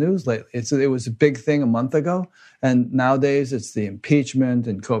fires on the news lately. It was a big thing a month ago, and nowadays it's the impeachment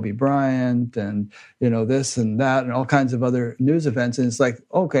and Kobe Bryant and this and that and all kinds of other news events. And it's like,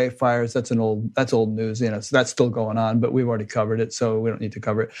 okay, fires, that's old news, so that's still going on, but we've already covered it, so we don't need to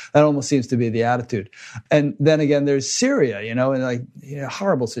cover it. That almost seems to be the attitude. And then again, there's Syria, and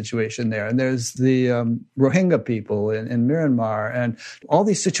horrible situation there. And there's the Rohingya people in Myanmar, and all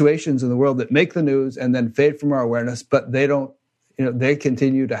these situations in the world that make the news and then fade from our awareness, but they don't, they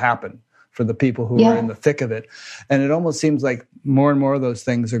continue to happen for the people who are in the thick of it. And it almost seems like more and more of those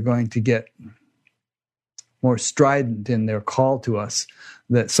things are going to get more strident in their call to us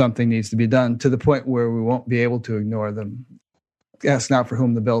that something needs to be done, to the point where we won't be able to ignore them. Ask not for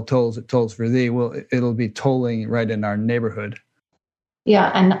whom the bell tolls, it tolls for thee. Well, it'll be tolling right in our neighborhood.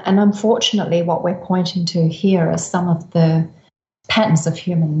 Yeah, and unfortunately what we're pointing to here are some of the patterns of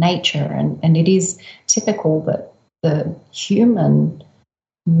human nature, and it is typical that the human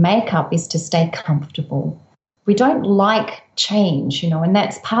makeup is to stay comfortable. We don't like change, and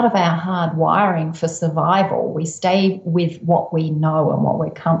that's part of our hard wiring for survival. We stay with what we know and what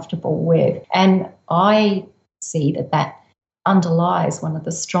we're comfortable with. And I see that underlies one of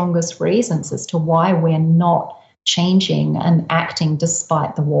the strongest reasons as to why we're not changing and acting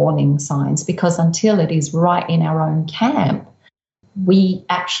despite the warning signs, because until it is right in our own camp, we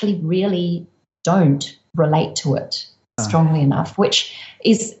actually really don't relate to it strongly enough, which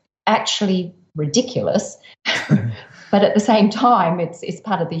is actually ridiculous. But at the same time, it's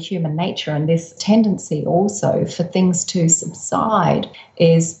part of the human nature. And this tendency also for things to subside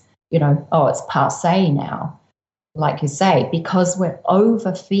is, it's passé now, like you say, because we're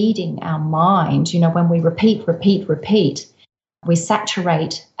overfeeding our mind. When we repeat, we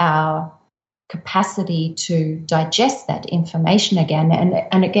saturate our capacity to digest that information again,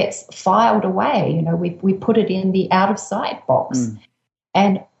 and it gets filed away. We put it in the out of sight box.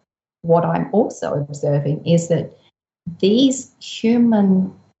 And what I'm also observing is that these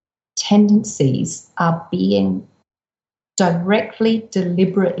human tendencies are being directly,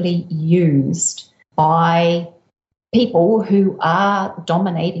 deliberately used by people who are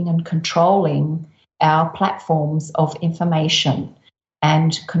dominating and controlling our platforms of information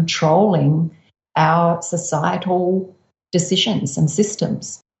and controlling our societal decisions and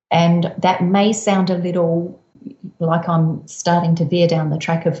systems. And that may sound a little like I'm starting to veer down the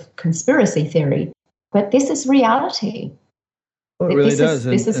track of conspiracy theory, but this is reality. Well, it really does.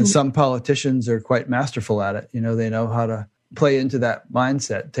 And some politicians are quite masterful at it. They know how to play into that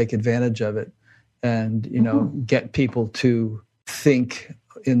mindset, take advantage of it, and, get people to think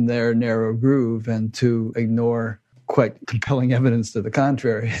in their narrow groove and to ignore quite compelling evidence to the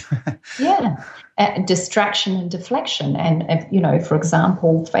contrary. Yeah. Distraction and deflection. And, for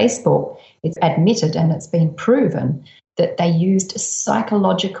example, Facebook, it's admitted and it's been proven that they used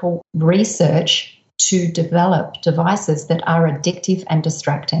psychological research to develop devices that are addictive and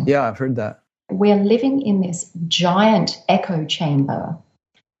distracting. Yeah, I've heard that. We're living in this giant echo chamber,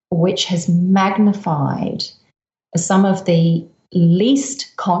 which has magnified some of the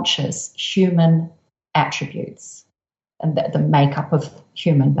least conscious human attributes and the makeup of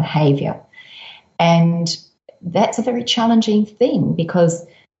human behavior. And that's a very challenging thing, because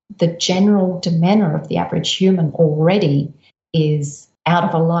the general demeanor of the average human already is out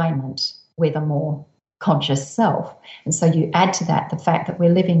of alignment with a more conscious self. And so you add to that the fact that we're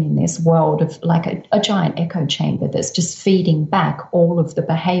living in this world of like a giant echo chamber that's just feeding back all of the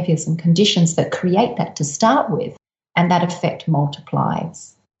behaviors and conditions that create that to start with, and that effect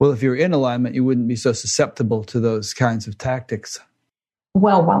multiplies. Well, if you're in alignment, you wouldn't be so susceptible to those kinds of tactics.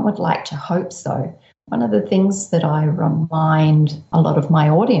 Well, one would like to hope so. One of the things that I remind a lot of my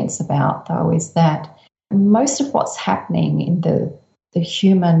audience about, though, is that most of what's happening in the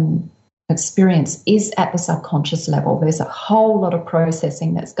human experience is at the subconscious level. There's a whole lot of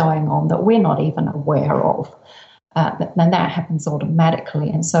processing that's going on that we're not even aware of. And that happens automatically.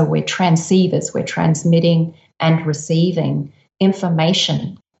 And so we're transceivers, we're transmitting and receiving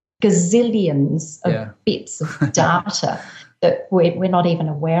information, gazillions of bits of data that we're not even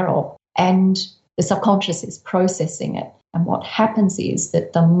aware of. And the subconscious is processing it. And what happens is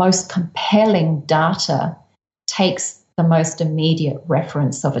that the most compelling data takes the most immediate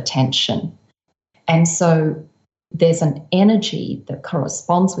reference of attention. And so there's an energy that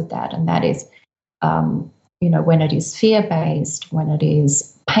corresponds with that, and that is, when it is fear-based, when it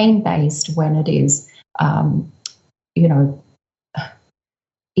is pain-based, when it is,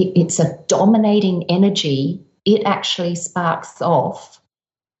 it's a dominating energy, it actually sparks off,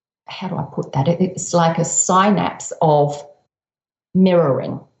 how do I put that? It's like a synapse of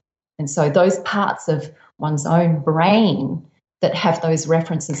mirroring. And so those parts of one's own brain that have those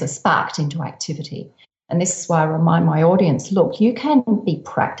references are sparked into activity. And this is why I remind my audience, look, you can be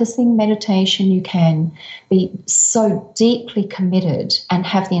practicing meditation, you can be so deeply committed and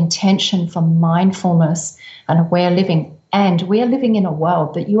have the intention for mindfulness and aware living. And we are living in a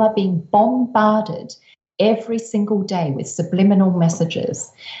world that you are being bombarded every single day with subliminal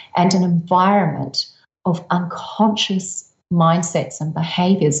messages and an environment of unconscious mindsets and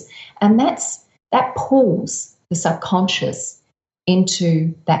behaviors. And that pulls the subconscious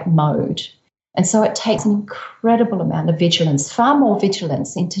into that mode. And so it takes an incredible amount of vigilance, far more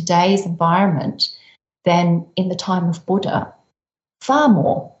vigilance in today's environment than in the time of Buddha. Far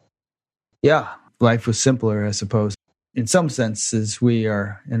more. Yeah, life was simpler, I suppose. In some senses, we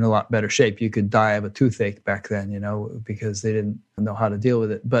are in a lot better shape. You could die of a toothache back then, because they didn't know how to deal with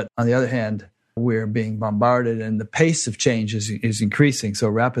it. But on the other hand, we're being bombarded and the pace of change is increasing so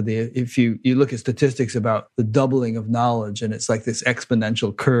rapidly. If you look at statistics about the doubling of knowledge, and it's like this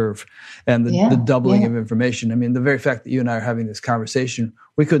exponential curve, and the doubling of information. I mean, the very fact that you and I are having this conversation,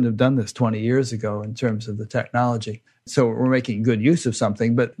 we couldn't have done this 20 years ago in terms of the technology. So we're making good use of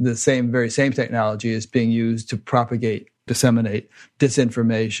something, but the very same technology is being used to propagate disseminate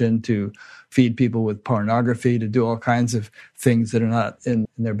disinformation, to feed people with pornography, to do all kinds of things that are not in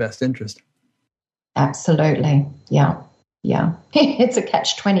their best interest. Absolutely. Yeah. Yeah. It's a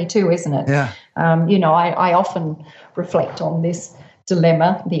catch-22, isn't it? Yeah. I often reflect on this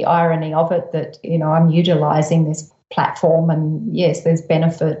dilemma, the irony of it, that, I'm utilizing this platform, and yes, there's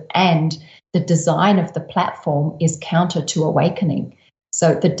benefit, and the design of the platform is counter to awakening.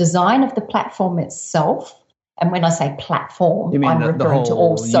 So the design of the platform itself, and when I say platform, I'm referring to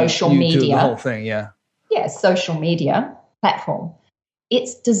all social media. The whole thing, yeah. Yeah, social media platform.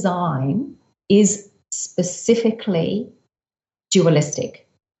 Its design is specifically dualistic.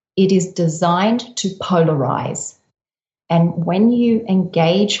 It is designed to polarize. And when you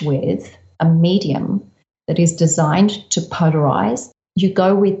engage with a medium that is designed to polarize, you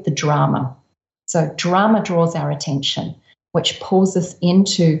go with the drama. So drama draws our attention, which pulls us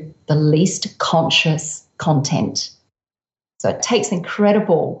into the least conscious content. So it takes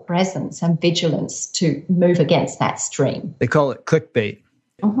incredible presence and vigilance to move against that stream. They call it clickbait.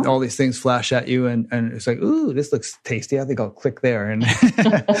 Mm-hmm. All these things flash at you, and it's like, ooh, this looks tasty. I think I'll click there. And,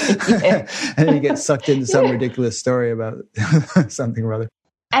 and you get sucked into some ridiculous story about something or other.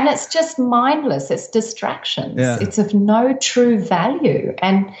 And it's just mindless. It's distractions. Yeah. It's of no true value.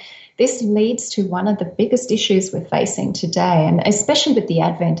 And this leads to one of the biggest issues we're facing today, and especially with the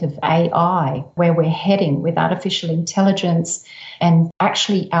advent of AI, where we're heading with artificial intelligence, and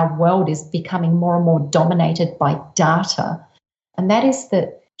actually our world is becoming more and more dominated by data. And that is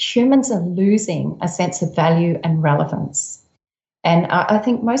that humans are losing a sense of value and relevance. And I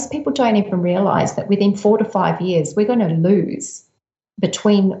think most people don't even realize that within 4 to 5 years, we're going to lose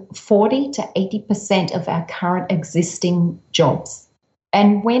between 40 to 80% of our current existing jobs.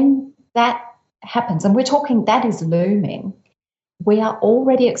 And when that happens, and we're talking that is looming, we are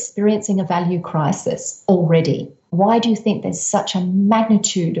already experiencing a value crisis already. Why do you think there's such a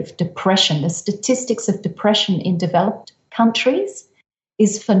magnitude of depression? The statistics of depression in developed countries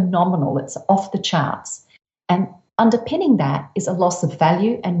is phenomenal. It's off the charts. And underpinning that is a loss of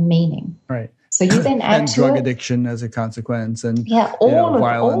value and meaning. Right. So you then add and to drug it, addiction as a consequence, and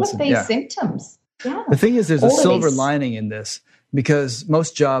all of these symptoms. Yeah. The thing is, there's a silver lining in this, because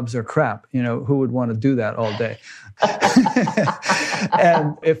most jobs are crap. Who would want to do that all day?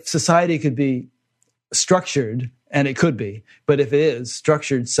 And if society could be structured, and it could be, but if it is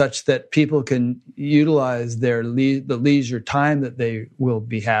structured such that people can utilize the leisure time that they will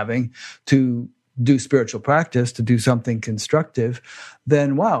be having to do spiritual practice, to do something constructive,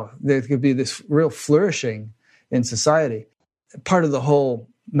 then wow, there could be this real flourishing in society. Part of the whole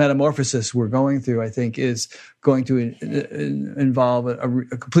metamorphosis we're going through, I think, is going to involve a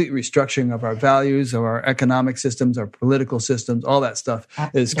complete restructuring of our values, of our economic systems, our political systems. All that stuff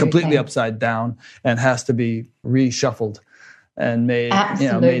is completely upside down and has to be reshuffled and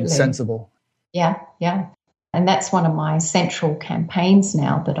made sensible. Yeah. And that's one of my central campaigns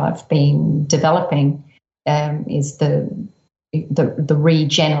now that I've been developing, is the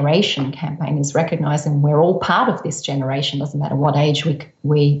regeneration campaign, is recognizing we're all part of this generation. Doesn't matter what age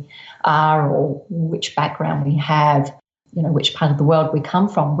we are or which background we have, which part of the world we come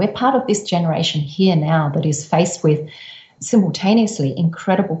from. We're part of this generation here now that is faced with simultaneously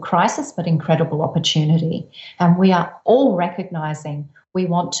incredible crisis but incredible opportunity. And we are all recognizing we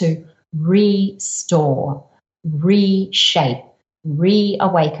want to restore, reshape,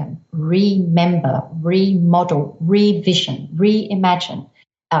 reawaken, remember, remodel, revision, reimagine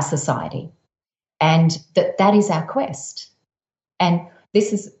our society. And that is our quest. And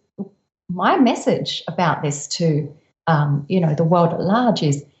this is my message about this to the world at large,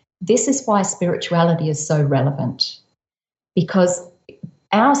 is this is why spirituality is so relevant, because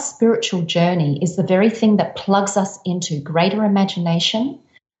our spiritual journey is the very thing that plugs us into greater imagination,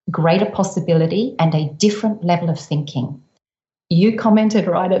 greater possibility, and a different level of thinking. You commented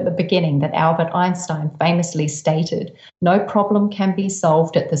right at the beginning that Albert Einstein famously stated, no problem can be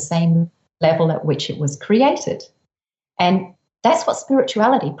solved at the same level at which it was created. And that's what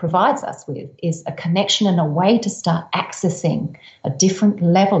spirituality provides us with, is a connection and a way to start accessing a different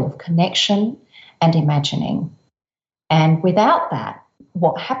level of connection and imagining. And without that,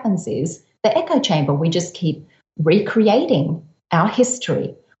 what happens is the echo chamber. We just keep recreating our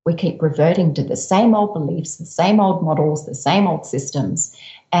history. We keep reverting to the same old beliefs, the same old models, the same old systems.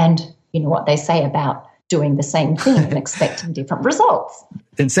 And you know what they say about doing the same thing and expecting different results.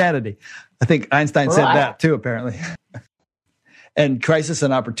 Insanity. I think Einstein said that too, apparently. And crisis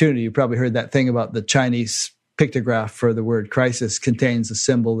and opportunity. You probably heard that thing about the Chinese pictograph for the word crisis contains a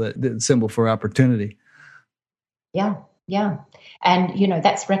symbol, the symbol for opportunity. Yeah. Yeah. And,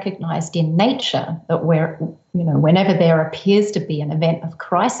 that's recognized in nature, that whenever there appears to be an event of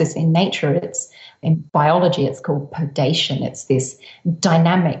crisis in nature, in biology, it's called podation. It's this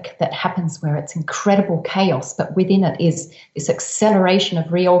dynamic that happens where it's incredible chaos, but within it is this acceleration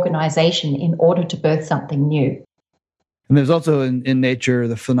of reorganization in order to birth something new. And there's also in nature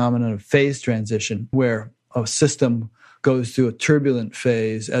the phenomenon of phase transition, where a system goes through a turbulent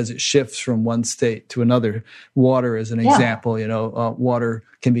phase as it shifts from one state to another. Water is an example. Water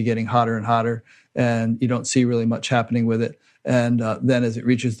can be getting hotter and hotter, and you don't see really much happening with it. And then as it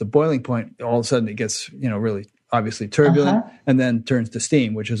reaches the boiling point, all of a sudden it gets, really obviously turbulent, and then turns to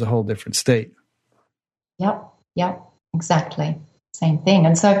steam, which is a whole different state. Yep, exactly. Same thing.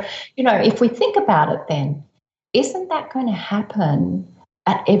 And so, if we think about it then, isn't that going to happen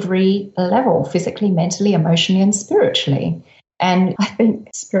at every level, physically, mentally, emotionally, and spiritually? And I think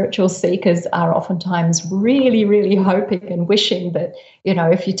spiritual seekers are oftentimes really, really hoping and wishing that,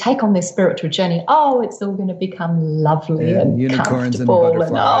 if you take on this spiritual journey, it's all going to become lovely and unicorns comfortable. And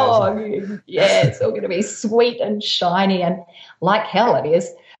butterflies. It's all going to be sweet and shiny. And like hell it is.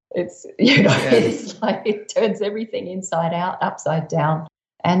 It's, it's like it turns everything inside out, upside down.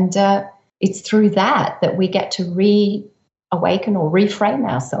 And it's through that we get to reawaken or reframe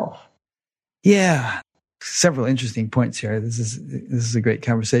ourselves. Yeah. Several interesting points here. This is a great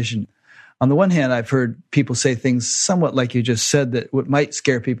conversation. On the one hand, I've heard people say things somewhat like you just said, that what might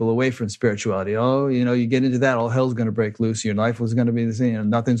scare people away from spirituality. You get into that, all hell's going to break loose. Your life was going to be the same.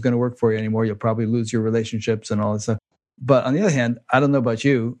 Nothing's going to work for you anymore. You'll probably lose your relationships and all that stuff. But on the other hand, I don't know about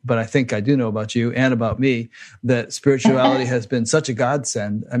you, but I think I do know about you and about me, that spirituality has been such a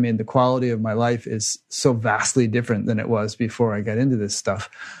godsend. I mean, the quality of my life is so vastly different than it was before I got into this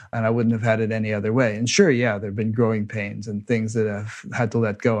stuff. And I wouldn't have had it any other way. And sure, there have been growing pains and things that I've had to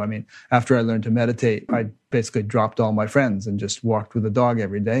let go. I mean, after I learned to meditate, I basically dropped all my friends and just walked with a dog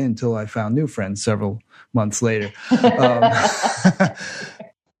every day until I found new friends several months later.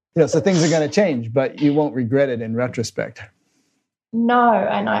 So things are going to change, but you won't regret it in retrospect. No,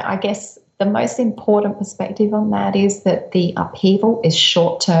 and I guess the most important perspective on that is that the upheaval is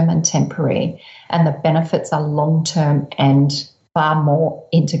short-term and temporary, and the benefits are long-term and far more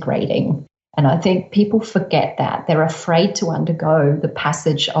integrating. And I think people forget that. They're afraid to undergo the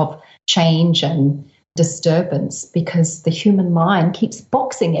passage of change and disturbance because the human mind keeps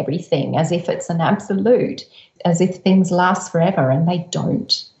boxing everything as if it's an absolute, as if things last forever, and they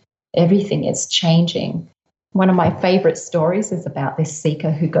don't. Everything is changing. One of my favorite stories is about this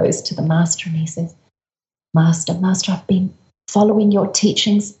seeker who goes to the master and he says, Master, I've been following your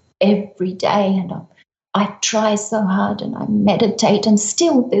teachings every day and I try so hard and I meditate and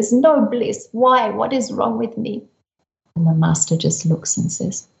still there's no bliss. Why? What is wrong with me? And the master just looks and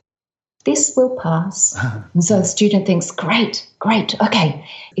says, this will pass. And so the student thinks, great, okay,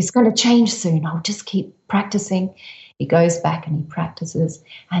 it's going to change soon. I'll just keep practicing. He goes back and he practices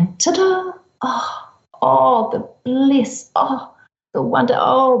and ta-da! The bliss, the wonder,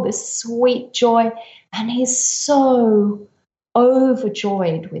 the sweet joy. And he's so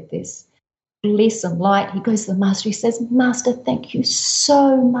overjoyed with this bliss and light. He goes to the master, he says, Master, thank you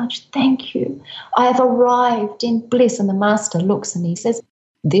so much, thank you. I have arrived in bliss. And the master looks and he says,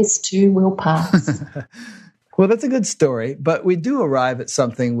 this too will pass. Well, that's a good story, but we do arrive at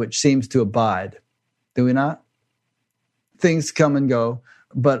something which seems to abide, do we not? Things come and go,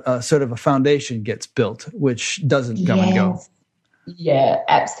 but sort of a foundation gets built, which doesn't come and go. Yeah,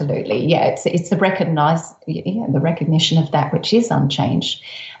 absolutely. Yeah, it's the recognition of that which is unchanged.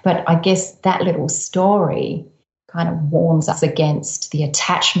 But I guess that little story kind of warns us against the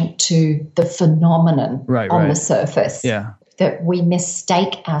attachment to the phenomenon on the surface. Yeah. That we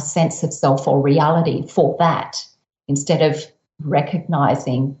mistake our sense of self or reality for that instead of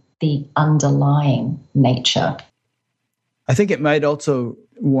recognizing the underlying nature. I think it might also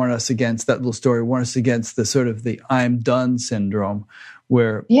warn us against that little story, warn us against the sort of the I'm done syndrome,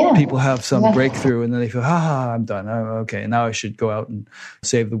 where people have some breakthrough and then they feel, I'm done. Okay, now I should go out and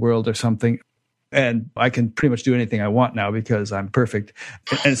save the world or something. And I can pretty much do anything I want now because I'm perfect.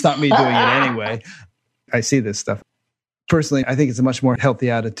 And it's not me doing it anyway. I see this stuff. Personally, I think it's a much more healthy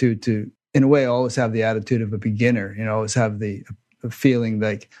attitude to, in a way, always have the attitude of a beginner, always have the feeling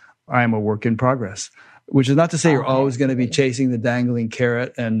like I'm a work in progress. Which is not to say you're always going to be chasing the dangling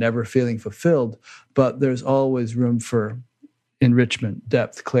carrot and never feeling fulfilled, but there's always room for enrichment,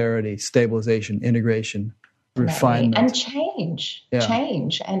 depth, clarity, stabilization, integration, refinement. And change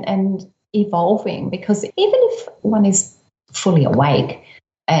and evolving, because even if one is fully awake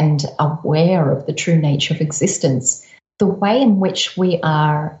and aware of the true nature of existence, the way in which we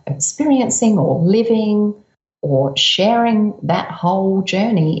are experiencing or living or sharing that whole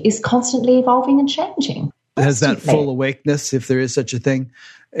journey is constantly evolving and changing. Has that full awakeness, if there is such a thing,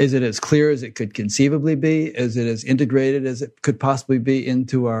 is it as clear as it could conceivably be? Is it as integrated as it could possibly be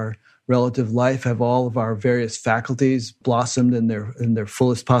into our relative life? Have all of our various faculties blossomed in their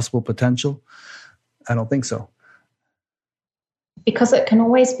fullest possible potential? I don't think so. Because it can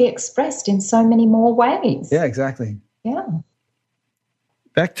always be expressed in so many more ways. Yeah, exactly. Yeah.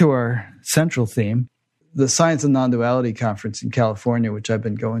 Back to our central theme, the Science and Non-Duality Conference in California, which I've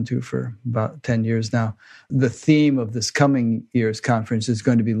been going to for about 10 years now. The theme of this coming year's conference is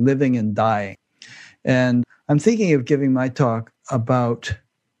going to be living and dying. And I'm thinking of giving my talk about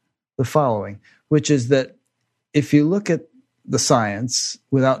the following, which is that if you look at the science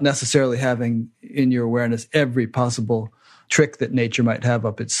without necessarily having in your awareness every possible trick that nature might have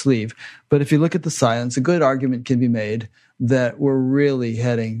up its sleeve, but if you look at the science, a good argument can be made that we're really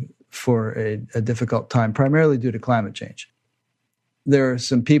heading for a difficult time, primarily due to climate change. There are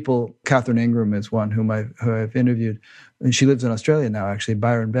some people, Catherine Ingram is one who I've interviewed, and she lives in Australia now, actually,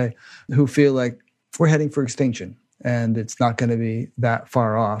 Byron Bay, who feel like we're heading for extinction and it's not going to be that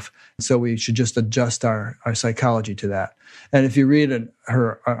far off. So we should just adjust our psychology to that. And if you read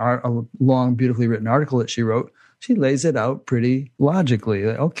a long, beautifully written article that she wrote, she lays it out pretty logically.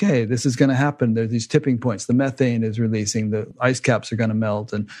 Okay, this is going to happen. There's these tipping points. The methane is releasing. The ice caps are going to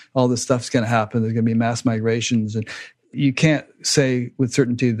melt, and all this stuff's going to happen. There's going to be mass migrations, and you can't say with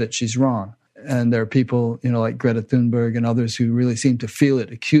certainty that she's wrong. And there are people, like Greta Thunberg and others who really seem to feel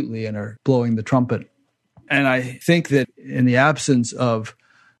it acutely and are blowing the trumpet. And I think that in the absence of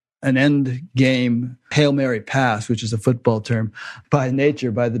an end game Hail Mary pass, which is a football term, by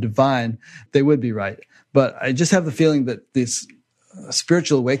nature, by the divine, they would be right. But I just have the feeling that this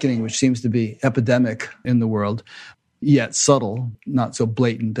spiritual awakening, which seems to be epidemic in the world, yet subtle, not so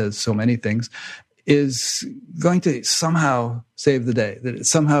blatant as so many things, is going to somehow save the day. That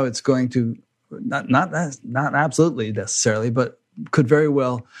somehow it's going to, not absolutely necessarily, but could very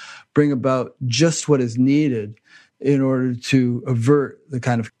well bring about just what is needed in order to avert the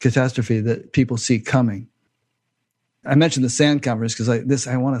kind of catastrophe that people see coming. I mentioned the SAND conference because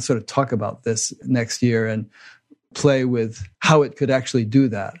I want to sort of talk about this next year and play with how it could actually do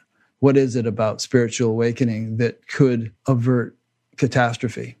that. What is it about spiritual awakening that could avert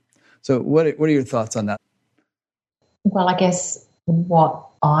catastrophe? So what are your thoughts on that? Well, I guess what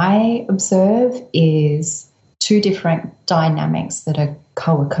I observe is two different dynamics that are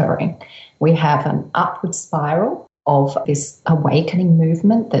co-occurring. We have an upward spiral of this awakening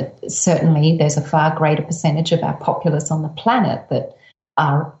movement that certainly there's a far greater percentage of our populace on the planet that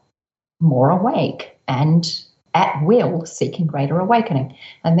are more awake and at will seeking greater awakening.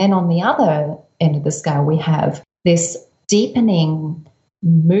 And then on the other end of the scale, we have this deepening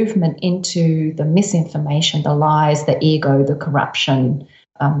movement into the misinformation, the lies, the ego, the corruption,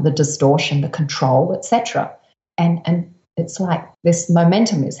 the distortion, the control, etc. And it's like this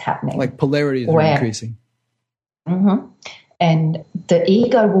momentum is happening. Like polarities are increasing. Mm-hmm. And the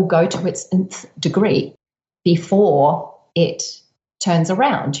ego will go to its nth degree before it turns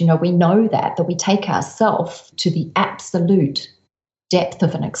around. We know that we take ourselves to the absolute depth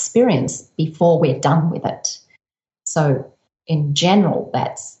of an experience before we're done with it. So in general,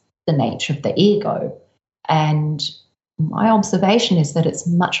 that's the nature of the ego. And my observation is that it's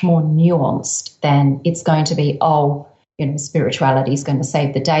much more nuanced than it's going to be, spirituality is going to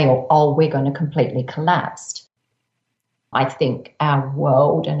save the day, or we're going to completely collapse. I think our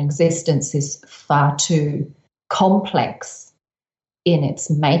world and existence is far too complex in its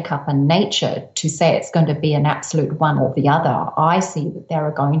makeup and nature to say it's going to be an absolute one or the other. I see that there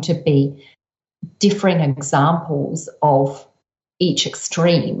are going to be differing examples of each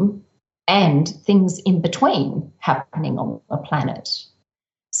extreme and things in between happening on the planet.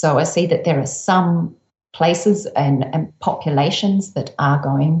 So I see that there are some places and populations that are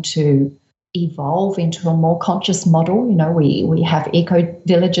going to evolve into a more conscious model. We have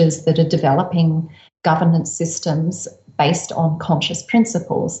eco-villages that are developing governance systems based on conscious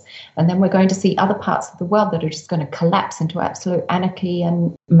principles. And then we're going to see other parts of the world that are just going to collapse into absolute anarchy,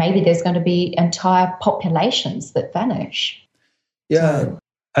 and maybe there's going to be entire populations that vanish. Yeah, so,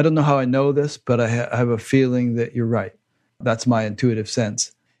 I don't know how I know this, but I have a feeling that you're right. That's my intuitive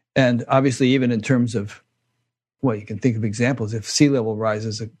sense. And obviously, even in terms of, you can think of examples. If sea level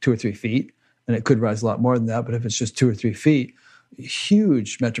rises 2 or 3 feet, and it could rise a lot more than that, but if it's just 2 or 3 feet,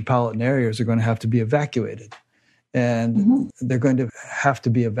 huge metropolitan areas are going to have to be evacuated. And they're going to have to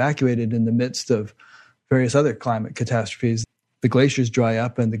be evacuated in the midst of various other climate catastrophes. the glaciers dry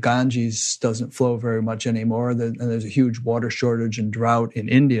up and the Ganges doesn't flow very much anymore. And there's a huge water shortage and drought in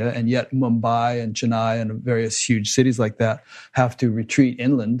India. And yet Mumbai and Chennai and various huge cities like that have to retreat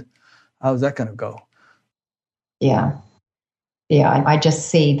inland. How's that going to go? Yeah. I just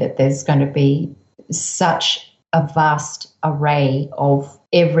see that there's going to be such a vast array of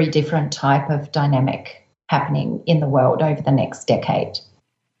every different type of dynamic happening in the world over the next decade.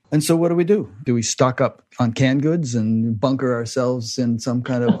 And so what do we do? Do we stock up on canned goods and bunker ourselves in some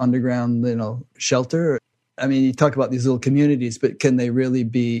kind of underground, shelter? I mean, you talk about these little communities, but can they really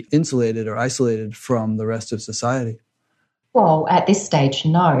be insulated or isolated from the rest of society? Well, at this stage,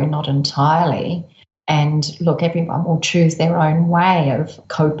 no, not entirely. And look, everyone will choose their own way of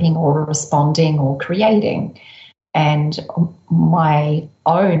coping or responding or creating. And my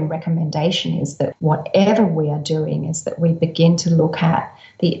own recommendation is that whatever we are doing is that we begin to look at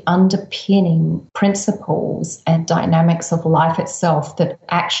the underpinning principles and dynamics of life itself that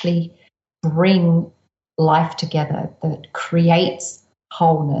actually bring life together, that creates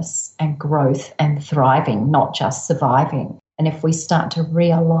wholeness and growth and thriving, not just surviving. And if we start to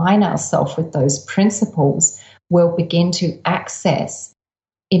realign ourselves with those principles, we'll begin to access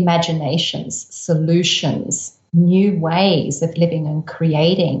imaginations, solutions, new ways of living and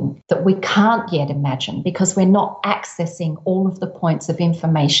creating that we can't yet imagine because we're not accessing all of the points of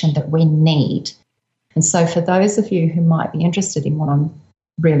information that we need. And so for those of you who might be interested in what I'm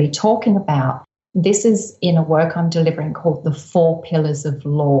really talking about, this is in a work I'm delivering called The 4 Pillars of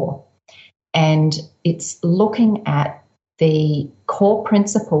Law. And it's looking at the core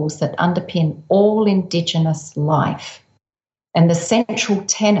principles that underpin all Indigenous life. And the central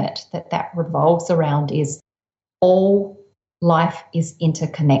tenet that revolves around is all life is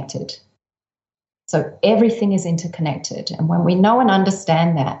interconnected. So everything is interconnected. And when we know and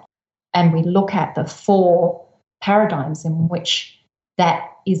understand that, and we look at the 4 paradigms in which that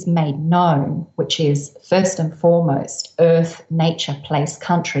is made known, which is first and foremost, earth, nature, place,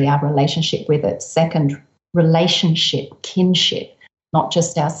 country, our relationship with it. Second, relationship, kinship, not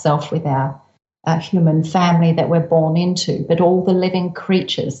just ourself with our human family that we're born into, but all the living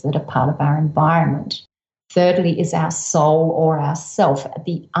creatures that are part of our environment. Thirdly is our soul or our self,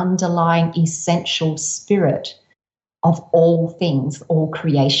 the underlying essential spirit of all things, all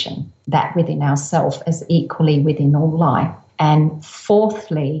creation, that within ourself as equally within all life. And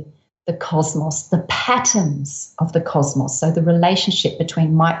fourthly, the cosmos, the patterns of the cosmos, so the relationship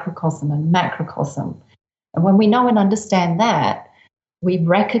between microcosm and macrocosm. And when we know and understand that, we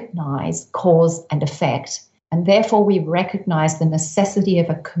recognize cause and effect, and therefore we recognize the necessity of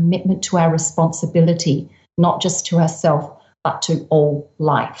a commitment to our responsibility, not just to ourselves, but to all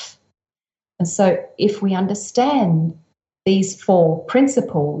life. And so if we understand these 4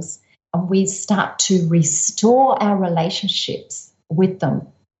 principles and we start to restore our relationships with them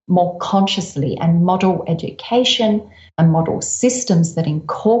more consciously and model education and model systems that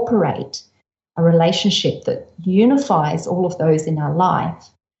incorporate a relationship that unifies all of those in our life,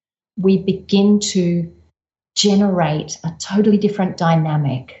 we begin to generate a totally different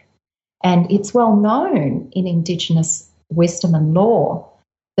dynamic. And it's well known in Indigenous wisdom and law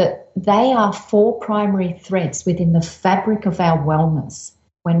that they are 4 primary threads within the fabric of our wellness.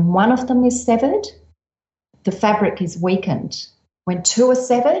 When one of them is severed, the fabric is weakened. When 2 are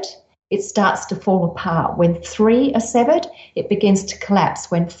severed, it starts to fall apart. When 3 are severed, it begins to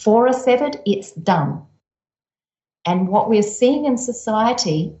collapse. When 4 are severed, it's done. And what we're seeing in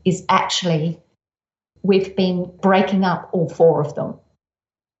society is actually we've been breaking up all 4 of them.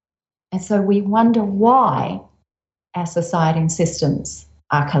 And so we wonder why our society and systems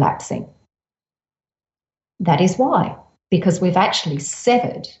are collapsing. That is why, because we've actually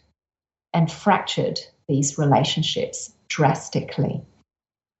severed and fractured these relationships drastically.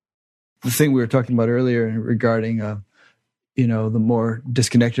 The thing we were talking about earlier regarding, the more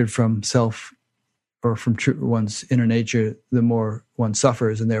disconnected from self or from one's inner nature, the more one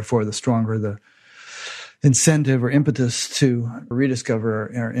suffers, and therefore the stronger the incentive or impetus to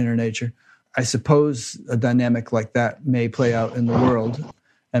rediscover our inner nature. I suppose a dynamic like that may play out in the world,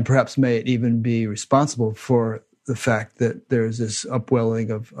 and perhaps may it even be responsible for the fact that there's this upwelling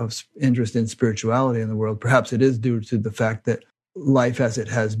of interest in spirituality in the world. Perhaps it is due to the fact that life as it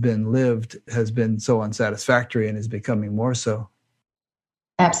has been lived has been so unsatisfactory and is becoming more so.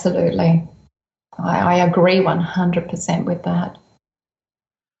 Absolutely. I agree 100% with that.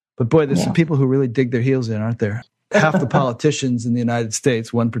 But boy, there's some people who really dig their heels in, aren't there? Half the politicians in the United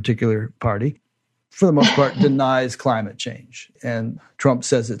States, one particular party, for the most part, denies climate change. And Trump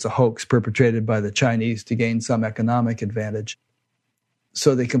says it's a hoax perpetrated by the Chinese to gain some economic advantage.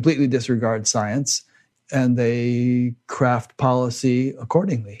 So they completely disregard science. and they craft policy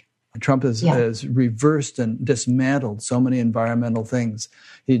accordingly. Trump has reversed and dismantled so many environmental things.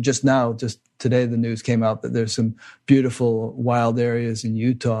 He just today the news came out that there's some beautiful wild areas in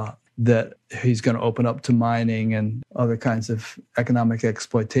Utah that he's going to open up to mining and other kinds of economic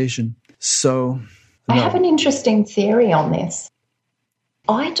exploitation. So I have an interesting theory on this.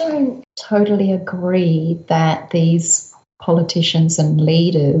 I don't totally agree that these politicians and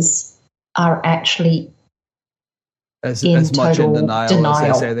leaders are actually as much in denial as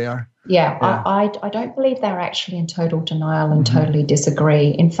they say they are. Yeah. I don't believe they're actually in total denial and totally disagree.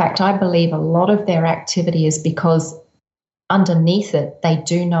 In fact, I believe a lot of their activity is because underneath it, they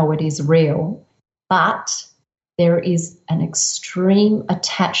do know it is real, but there is an extreme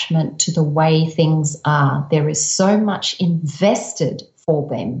attachment to the way things are. There is so much invested for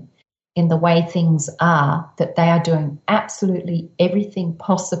them in the way things are that they are doing absolutely everything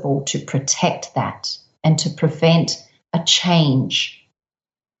possible to protect that and to prevent a change.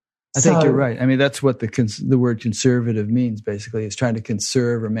 I think you're right. I mean, that's what the word conservative means, basically, is trying to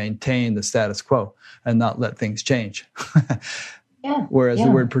conserve or maintain the status quo and not let things change. Whereas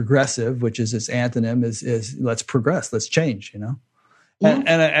the word progressive, which is its antonym, is let's progress, let's change, And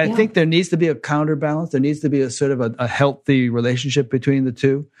I think there needs to be a counterbalance. There needs to be a sort of a healthy relationship between the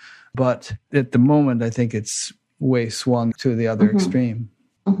two. But at the moment, I think it's way swung to the other extreme.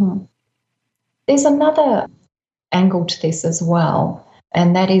 Mm-hmm. There's another angle to this as well,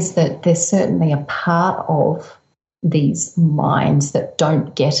 and that is that there's certainly a part of these minds that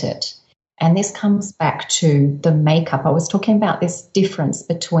don't get it. And this comes back to the makeup. I was talking about this difference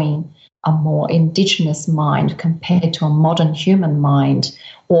between a more indigenous mind compared to a modern human mind,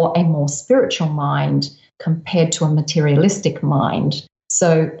 or a more spiritual mind compared to a materialistic mind.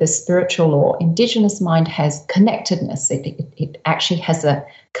 So the spiritual or indigenous mind has connectedness. It actually has a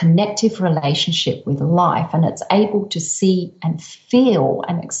connective relationship with life, and it's able to see and feel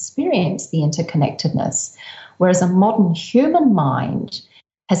and experience the interconnectedness. Whereas a modern human mind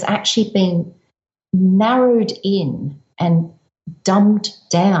has actually been narrowed in and dumbed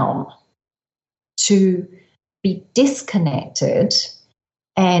down to be disconnected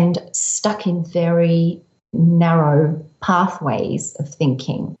and stuck in very narrow pathways of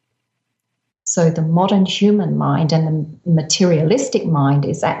thinking. So the modern human mind and the materialistic mind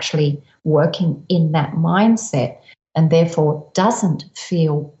is actually working in that mindset, and therefore doesn't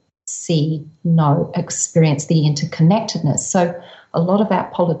feel, see, know, experience the interconnectedness. So a lot of our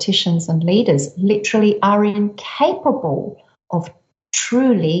politicians and leaders literally are incapable of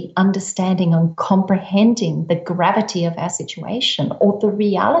truly understanding and comprehending the gravity of our situation, or the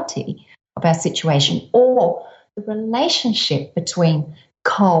reality of our situation, or the relationship between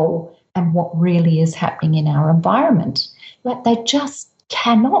coal and what really is happening in our environment. Like, they just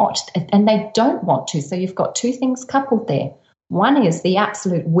cannot, and they don't want to. So you've got two things coupled there. One is the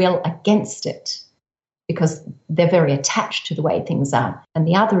absolute will against it, because they're very attached to the way things are. And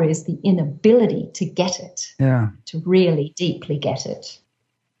the other is the inability to get it, to really deeply get it.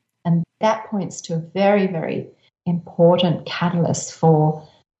 And that points to a very, very important catalyst for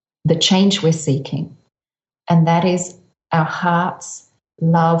the change we're seeking. And that is our heart's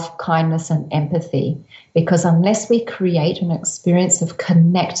love, kindness, and empathy. Because unless we create an experience of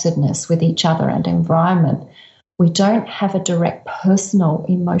connectedness with each other and environment, we don't have a direct personal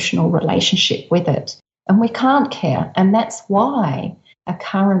emotional relationship with it. And we can't care. And that's why our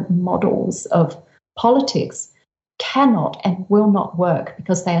current models of politics cannot and will not work,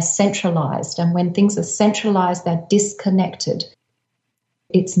 because they are centralized. And when things are centralized, they're disconnected.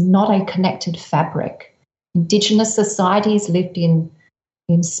 It's not a connected fabric. Indigenous societies lived in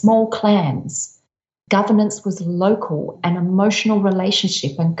small clans. Governance was local, and emotional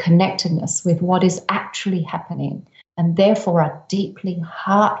relationship and connectedness with what is actually happening, and therefore a deeply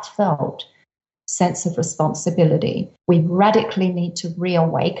heartfelt sense of responsibility. We radically need to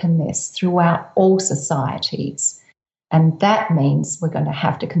reawaken this throughout all societies. And that means we're going to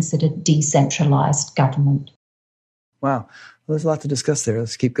have to consider decentralized government. Wow. Well, there's a lot to discuss there.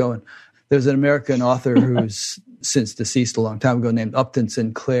 Let's keep going. There's an American author who's since deceased a long time ago named Upton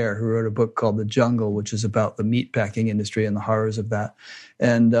Sinclair, who wrote a book called The Jungle, which is about the meatpacking industry and the horrors of that.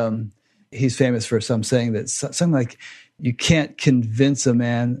 And he's famous for some saying that something like, you can't convince a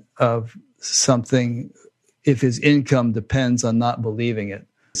man of something if his income depends on not believing it,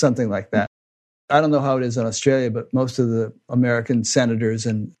 something like that. I don't know how it is in Australia, but most of the American senators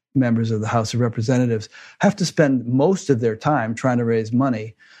and members of the House of Representatives have to spend most of their time trying to raise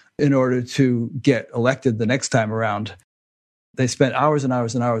money in order to get elected the next time around. They spend hours and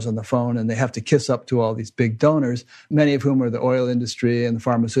hours and hours on the phone, and they have to kiss up to all these big donors, many of whom are the oil industry and the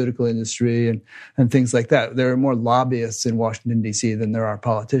pharmaceutical industry and things like that. There are more lobbyists in Washington, D.C. than there are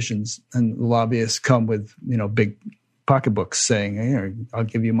politicians. And lobbyists come with, big pocketbooks saying, hey, I'll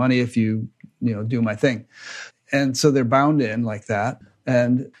give you money if you, do my thing. And so they're bound in like that.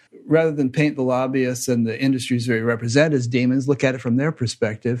 And rather than paint the lobbyists and the industries they represent as demons, look at it from their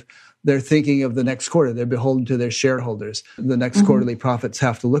perspective. They're thinking of the next quarter. They're beholden to their shareholders. The next quarterly profits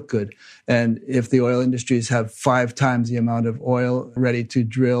have to look good. And if the oil industries have 5 times the amount of oil ready to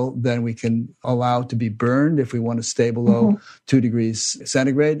drill, then we can allow to be burned if we want to stay below 2 degrees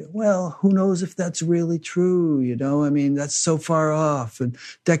centigrade. Well, who knows if that's really true? That's so far off. And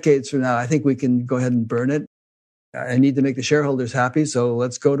decades from now, I think we can go ahead and burn it. I need to make the shareholders happy, so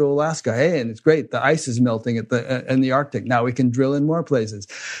let's go to Alaska. Hey, and it's great. The ice is melting in the Arctic. Now we can drill in more places.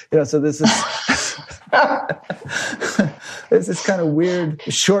 So this is this is kind of weird,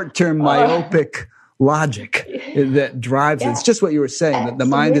 short-term, myopic logic that drives it. It's just what you were saying, that the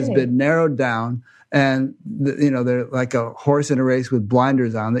mind has been narrowed down, and they're like a horse in a race with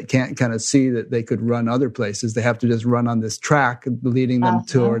blinders on that can't kind of see that they could run other places. They have to just run on this track leading them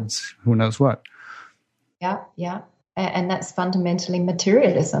towards who knows what. Yeah. And that's fundamentally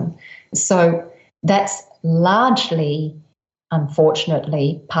materialism. So that's largely,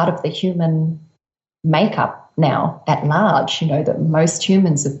 unfortunately, part of the human makeup now at large, that most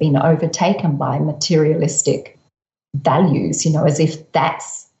humans have been overtaken by materialistic values, as if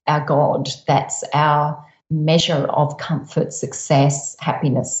that's our God, that's our measure of comfort, success,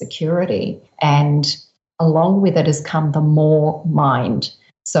 happiness, security. And along with it has come the more mind.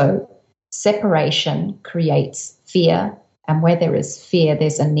 So separation creates fear, and where there is fear,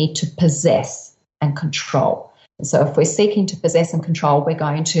 there's a need to possess and control. And so if we're seeking to possess and control, we're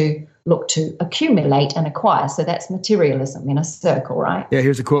going to look to accumulate and acquire. So that's materialism in a circle, right? Yeah,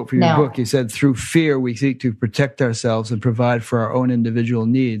 here's a quote from your book. You said, through fear, we seek to protect ourselves and provide for our own individual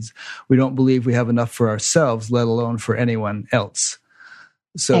needs. We don't believe we have enough for ourselves, let alone for anyone else.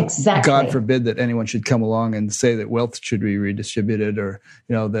 So exactly. God forbid that anyone should come along and say that wealth should be redistributed, or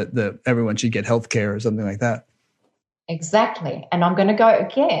that everyone should get health care or something like that. Exactly. And I'm going to go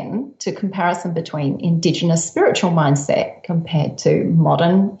again to comparison between indigenous spiritual mindset compared to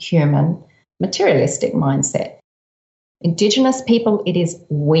modern human materialistic mindset. Indigenous people, it is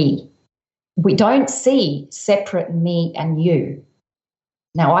we. We don't see separate me and you.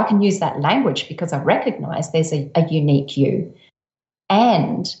 Now, I can use that language because I recognize there's a unique you.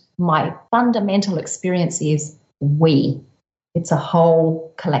 And my fundamental experience is we. It's a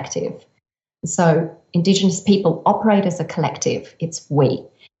whole collective. So Indigenous people operate as a collective. It's we.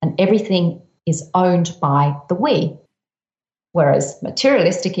 And everything is owned by the we. Whereas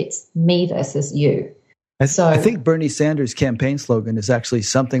materialistic, it's me versus you. I think Bernie Sanders' campaign slogan is actually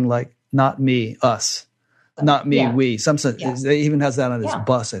something like, not me, us. Not me, we. He even has that on his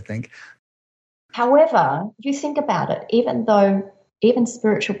bus, I think. However, you think about it, even though even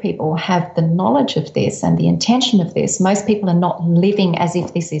spiritual people have the knowledge of this and the intention of this, most people are not living as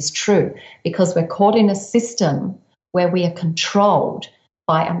if this is true, because we're caught in a system where we are controlled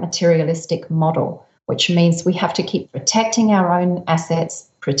by a materialistic model, which means we have to keep protecting our own assets,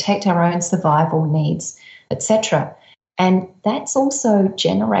 protect our own survival needs, etc. And that's also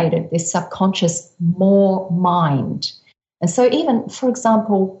generated this subconscious more mind. And so even, for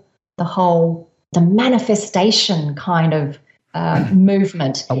example, the manifestation kind of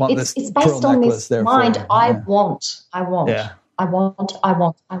movement. It's based on this mind. I want.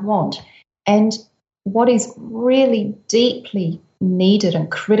 And what is really deeply needed and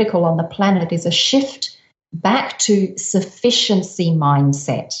critical on the planet is a shift back to sufficiency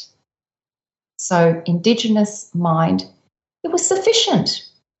mindset. So Indigenous mind, it was sufficient.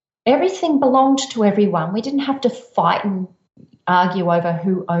 Everything belonged to everyone. We didn't have to fight and argue over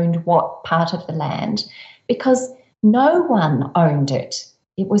who owned what part of the land, because no one owned it.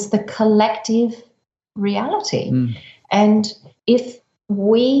 It was the collective reality. And if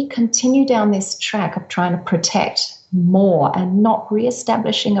we continue down this track of trying to protect more and not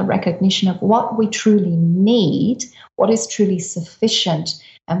reestablishing a recognition of what we truly need, what is truly sufficient,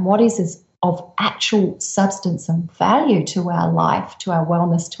 and what is of actual substance and value to our life, to our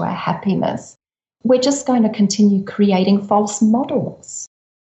wellness, to our happiness, we're just going to continue creating false models.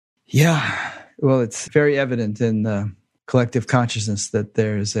 Yeah. Well, it's very evident in the collective consciousness that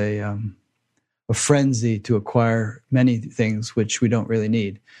there's a frenzy to acquire many things which we don't really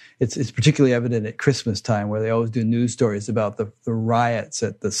need. It's particularly evident at Christmas time, where they always do news stories about the riots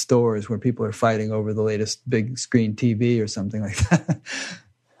at the stores where people are fighting over the latest big screen TV or something like that.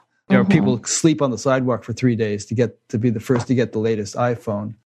 people sleep on the sidewalk for 3 days to be the first to get the latest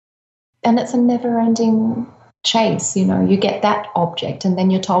iPhone. And it's a never-ending chase. You get that object and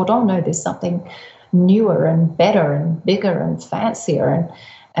then you're told, oh no, there's something newer and better and bigger and fancier,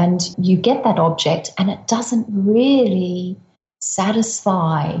 and you get that object and it doesn't really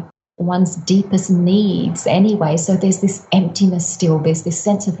satisfy one's deepest needs anyway. So there's this emptiness still, there's this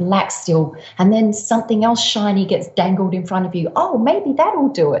sense of lack still, and then something else shiny gets dangled in front of you. Oh, maybe that'll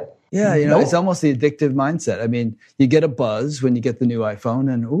do it. Yeah, It's almost the addictive mindset. I mean, you get a buzz when you get the new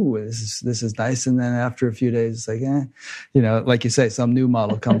iPhone and, this is nice. And then after a few days, it's like, like you say, some new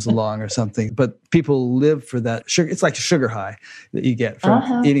model comes along or something. But people live for that sugar. It's like a sugar high that you get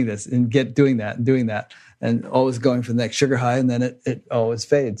from eating this and doing that and always going for the next sugar high. And then it always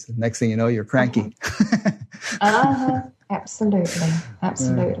fades. The next thing you know, you're cranky. Absolutely.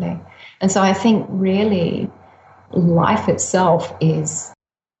 Absolutely. And so I think really life itself is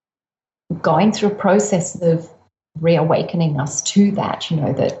going through a process of reawakening us to that,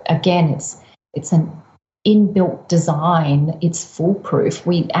 that again, it's an inbuilt design, it's foolproof.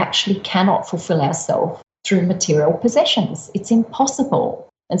 We actually cannot fulfill ourselves through material possessions. It's impossible.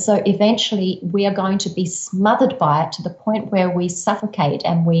 And so eventually we are going to be smothered by it to the point where we suffocate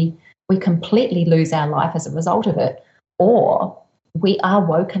and we completely lose our life as a result of it. Or we are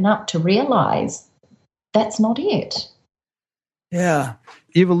woken up to realize that's not it. Yeah.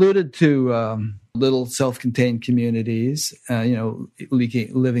 You've alluded to little self-contained communities, living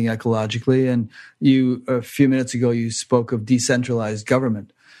ecologically. And a few minutes ago, you spoke of decentralized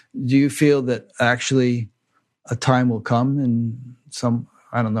government. Do you feel that actually a time will come in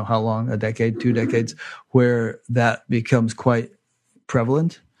I don't know how long, a decade, 2 decades, where that becomes quite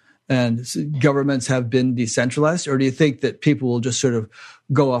prevalent and governments have been decentralized? Or do you think that people will just sort of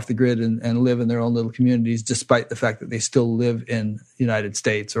go off the grid and live in their own little communities despite the fact that they still live in the United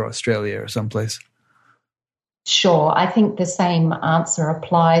States or Australia or someplace? Sure. I think the same answer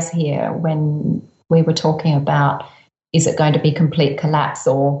applies here when we were talking about, is it going to be complete collapse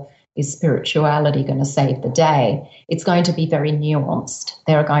or is spirituality going to save the day? It's going to be very nuanced.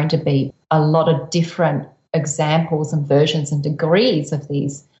 There are going to be a lot of different examples and versions and degrees of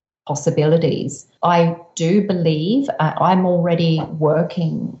these possibilities. I do believe I'm already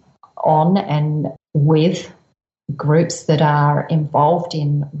working on and with groups that are involved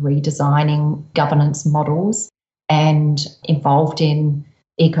in redesigning governance models and involved in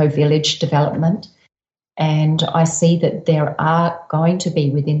eco-village development. And I see that there are going to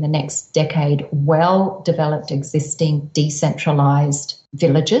be, within the next decade, well-developed existing decentralized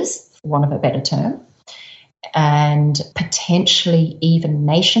villages, for want of a better term, and potentially even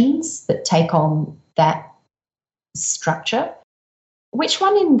nations that take on that structure. Which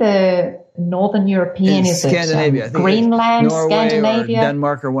one in the Northern European is Scandinavia, it? Greenland, Norway, Scandinavia, or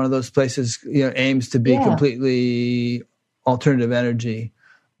Denmark, or one of those places aims to be completely alternative energy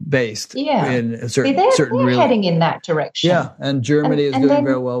based. Yeah, in a certain, they're heading in that direction. Yeah, and Germany is doing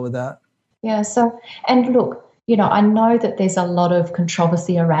very well with that. Yeah. So, and look, I know that there's a lot of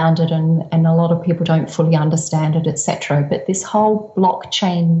controversy around it and a lot of people don't fully understand it, etc. But this whole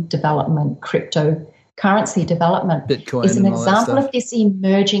blockchain development, cryptocurrency development Bitcoin is an example of this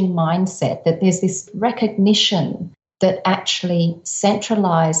emerging mindset that there's this recognition that actually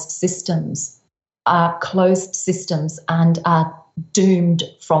centralized systems are closed systems and are doomed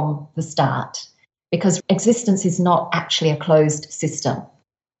from the start, because existence is not actually a closed system.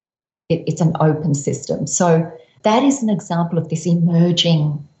 It's an open system. So that is an example of this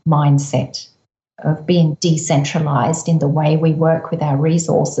emerging mindset of being decentralized in the way we work with our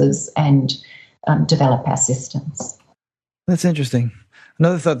resources and develop our systems. That's interesting.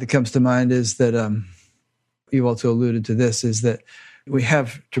 Another thought that comes to mind is that you also alluded to this, is that we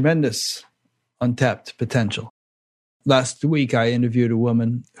have tremendous untapped potential. Last week, I interviewed a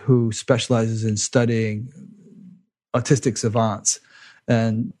woman who specializes in studying autistic savants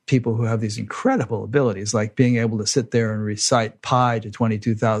and people who have these incredible abilities, like being able to sit there and recite pi to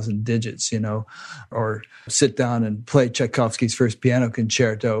 22,000 digits, or sit down and play Tchaikovsky's first piano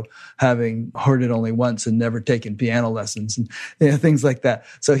concerto, having heard it only once and never taken piano lessons, and things like that.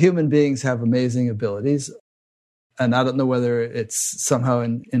 So human beings have amazing abilities. And I don't know whether it's somehow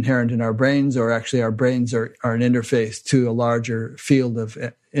inherent in our brains, or actually our brains are an interface to a larger field of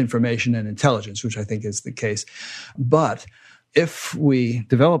information and intelligence, which I think is the case. But if we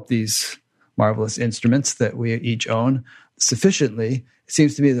develop these marvelous instruments that we each own sufficiently, it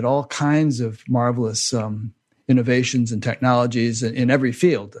seems to me that all kinds of marvelous innovations and technologies in every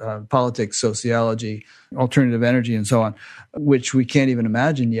field, politics, sociology, alternative energy, and so on, which we can't even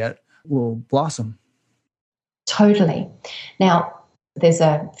imagine yet, will blossom. Totally. Now, There's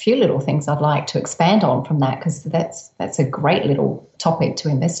a few little things I'd like to expand on from that, because that's a great little topic to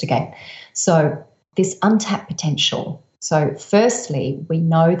investigate. So this untapped potential. So firstly, we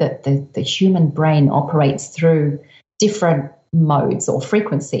know that the human brain operates through different modes or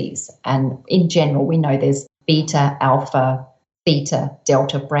frequencies. And in general, we know there's beta, alpha, theta,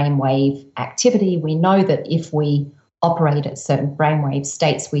 delta brainwave activity. We know that if we operate at certain brainwave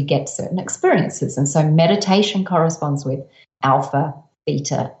states, we get certain experiences. And so meditation corresponds with alpha,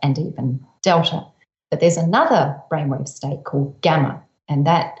 theta, and even delta. But there's another brainwave state called gamma, and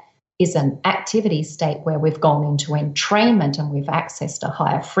that is an activity state where we've gone into entrainment and we've accessed a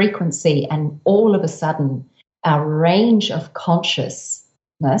higher frequency, and all of a sudden our range of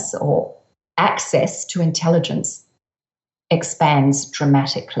consciousness or access to intelligence expands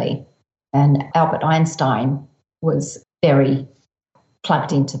dramatically. And Albert Einstein was very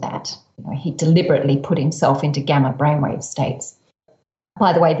plugged into that. He deliberately put himself into gamma brainwave states.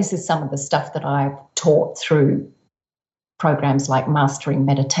 By the way, this is some of the stuff that I've taught through programs like Mastering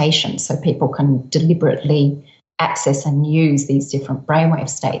Meditation, so people can deliberately access and use these different brainwave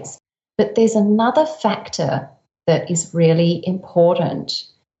states. But there's another factor that is really important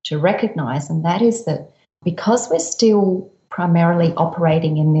to recognize, and that is that because we're still primarily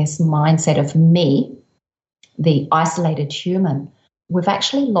operating in this mindset of me, the isolated human, we've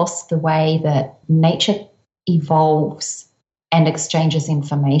actually lost the way that nature evolves and exchanges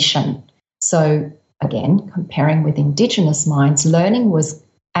information. So again, comparing with Indigenous minds, learning was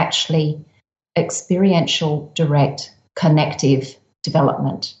actually experiential, direct, connective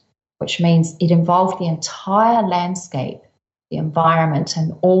development, which means it involved the entire landscape, the environment,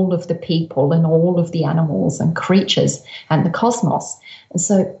 and all of the people and all of the animals and creatures and the cosmos. And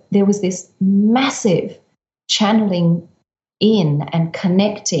so there was this massive channeling in and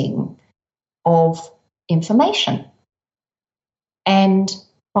connecting of information. And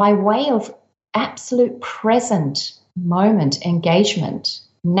by way of absolute present moment engagement,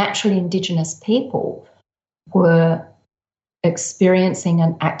 naturally Indigenous people were experiencing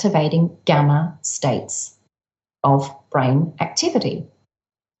and activating gamma states of brain activity.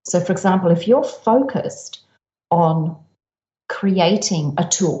 So, for example, if you're focused on creating a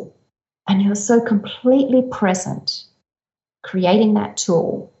tool and you're so completely present, creating that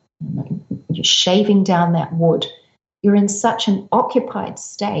tool, you're shaving down that wood, you're in such an occupied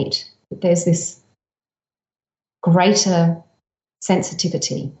state that there's this greater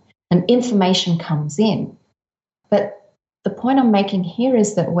sensitivity and information comes in. But the point I'm making here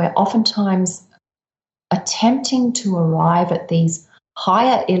is that we're oftentimes attempting to arrive at these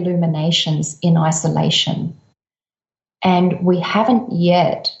higher illuminations in isolation, and we haven't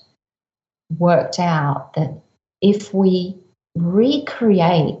yet worked out that if we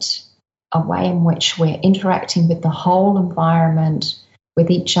recreate a way in which we're interacting with the whole environment, with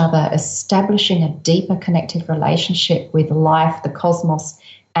each other, establishing a deeper connected relationship with life, the cosmos,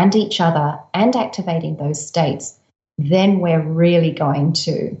 and each other, and activating those states, then we're really going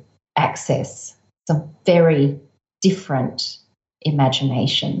to access some very different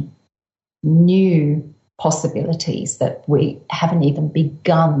imagination, new possibilities that we haven't even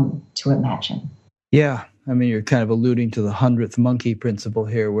begun to imagine. Yeah. I mean, you're kind of alluding to the 100th monkey principle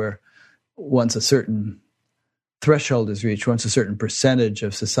here, where once a certain threshold is reached, once a certain percentage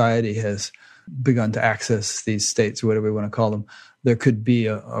of society has begun to access these states, or whatever we want to call them, there could be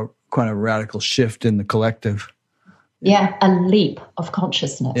a kind of radical shift in the collective. Yeah, a leap of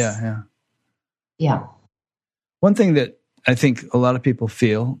consciousness. Yeah. One thing that I think a lot of people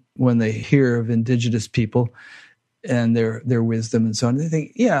feel when they hear of Indigenous people and their wisdom and so on, they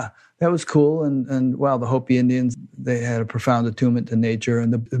think, yeah, that was cool. And wow, the Hopi Indians, they had a profound attunement to nature,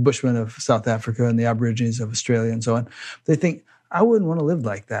 and the Bushmen of South Africa and the Aborigines of Australia and so on. They think, I wouldn't want to live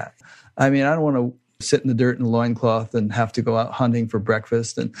like that. I mean, I don't want to sit in the dirt in a loincloth and have to go out hunting for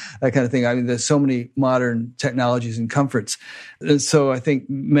breakfast and that kind of thing. I mean, there's so many modern technologies and comforts. And so I think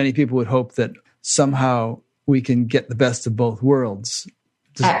many people would hope that somehow we can get the best of both worlds.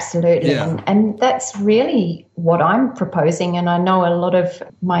 Absolutely. Yeah. And that's really what I'm proposing. And I know a lot of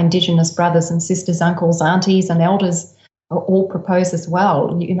my Indigenous brothers and sisters, uncles, aunties, and elders all propose as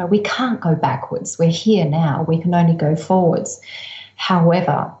well. You know, we can't go backwards. We're here now. We can only go forwards.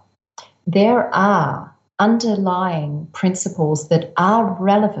 However, there are underlying principles that are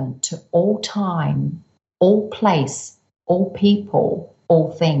relevant to all time, all place, all people,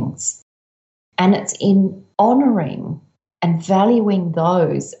 all things. And it's in honouring and valuing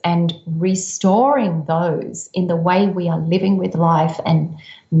those and restoring those in the way we are living with life and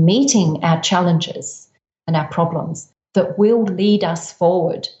meeting our challenges and our problems that will lead us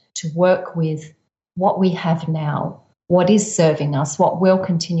forward to work with what we have now, what is serving us, what will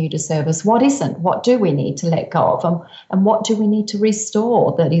continue to serve us, what isn't, what do we need to let go of, and what do we need to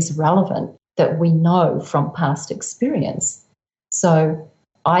restore that is relevant, that we know from past experience. So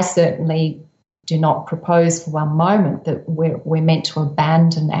I certainly do not propose for one moment that we're meant to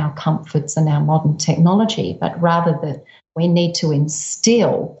abandon our comforts and our modern technology, but rather that we need to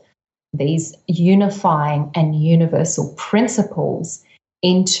instill these unifying and universal principles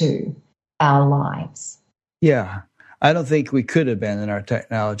into our lives. Yeah. I don't think we could abandon our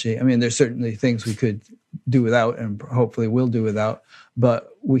technology. I mean, there's certainly things we could do without and hopefully will do without,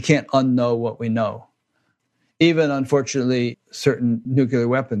 but we can't unknow what we know. Even, unfortunately, certain nuclear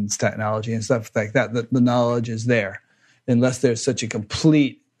weapons technology and stuff like that, the knowledge is there. Unless there's such a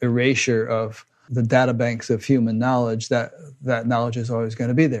complete erasure of the data banks of human knowledge, that knowledge is always going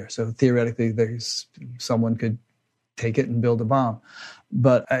to be there. So theoretically, someone could take it and build a bomb.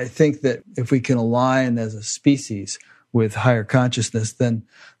 But I think that if we can align as a species with higher consciousness, then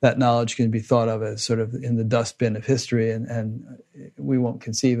that knowledge can be thought of as sort of in the dustbin of history, and we won't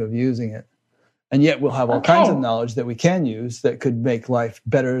conceive of using it. And yet we'll have all kinds of knowledge that we can use that could make life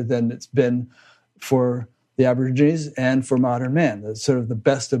better than it's been for the Aborigines and for modern man. That sort of the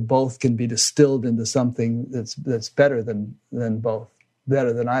best of both can be distilled into something that's better than both,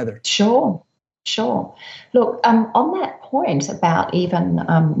 better than either. Sure. Look, on that point about even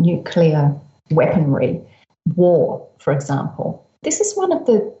nuclear weaponry, war, for example, this is one of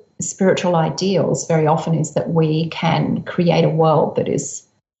the spiritual ideals very often, is that we can create a world that is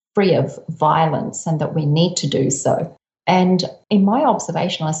free of violence and that we need to do so. And in my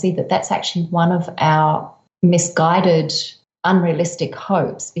observation, I see that that's actually one of our misguided, unrealistic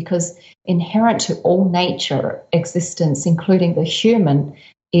hopes, because inherent to all nature existence, including the human,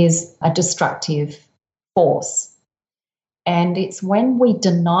 is a destructive force. And it's when we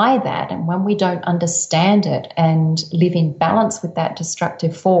deny that and when we don't understand it and live in balance with that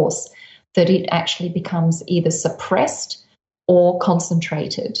destructive force that it actually becomes either suppressed or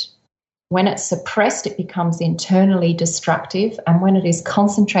concentrated. When it's suppressed, it becomes internally destructive. And when it is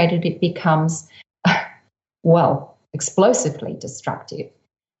concentrated, it becomes, explosively destructive.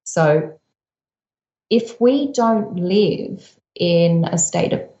 So if we don't live in a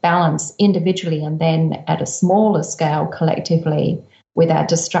state of balance individually and then at a smaller scale collectively with our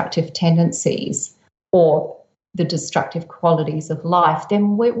destructive tendencies or the destructive qualities of life,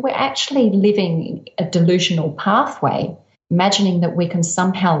 then we're actually living a delusional pathway, imagining that we can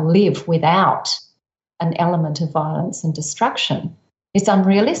somehow live without an element of violence and destruction. It's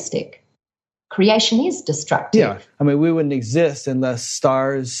unrealistic. Creation is destructive. Yeah, I mean, we wouldn't exist unless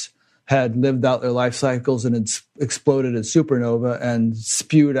stars had lived out their life cycles and had exploded as supernova and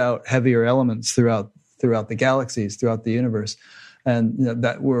spewed out heavier elements throughout the galaxies, throughout the universe. And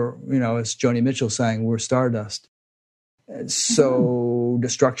that we're, as Joni Mitchell sang, we're stardust. So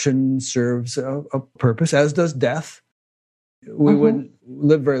destruction serves a purpose, as does death. We wouldn't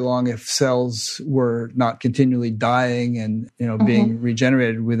live very long if cells were not continually dying and being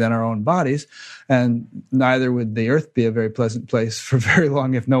regenerated within our own bodies, and neither would the Earth be a very pleasant place for very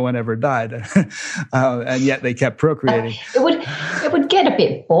long if no one ever died. And yet they kept procreating. It would get a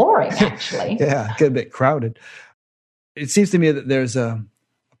bit boring, actually. Yeah, get a bit crowded. It seems to me that there's a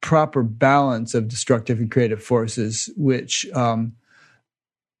proper balance of destructive and creative forces, which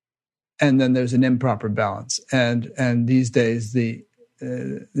and then there's an improper balance, and these days the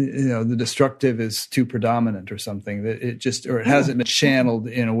destructive is too predominant or something, that it hasn't been channeled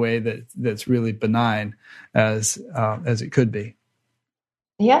in a way that's really benign as it could be.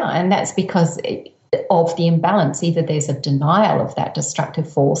 Yeah, and that's because of the imbalance. Either there's a denial of that destructive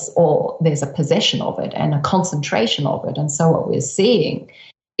force, or there's a possession of it and a concentration of it. And so what we're seeing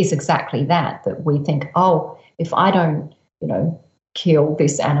is exactly that we think, if I don't, kill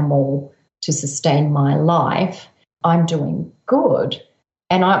this animal to sustain my life, I'm doing good.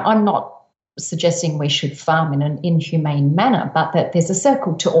 And I'm not suggesting we should farm in an inhumane manner, but that there's a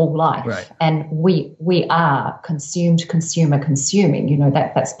circle to all life. Right. And we are consumed, consumer, consuming,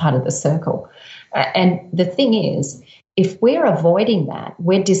 that's part of the circle. And the thing is, if we're avoiding that,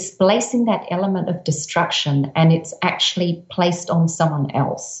 we're displacing that element of destruction, and it's actually placed on someone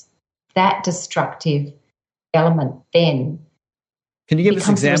else. That destructive element then can you give us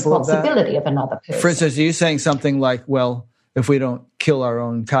an example of that? Becomes the responsibility of another person. For instance, are you saying something like, well, if we don't kill our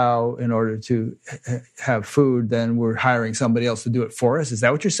own cow in order to have food, then we're hiring somebody else to do it for us? Is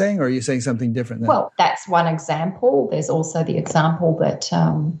that what you're saying, or are you saying something different? Well, that's one example. There's also the example that,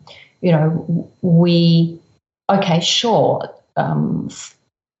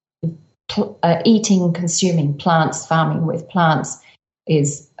 eating, consuming plants, farming with plants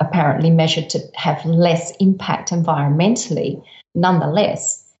is apparently measured to have less impact environmentally,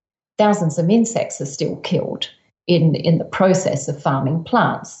 nonetheless, thousands of insects are still killed in the process of farming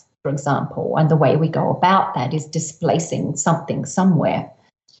plants, for example. And the way we go about that is displacing something somewhere.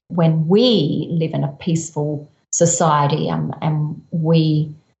 When we live in a peaceful society and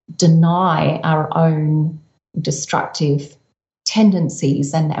we deny our own destructive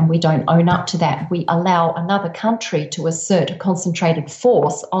tendencies and we don't own up to that, we allow another country to assert a concentrated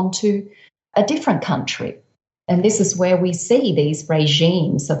force onto a different country. And this is where we see these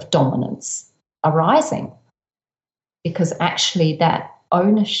regimes of dominance arising, because actually that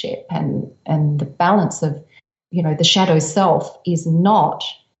ownership and the balance of, the shadow self is not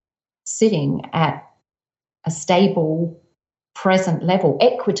sitting at a stable, present level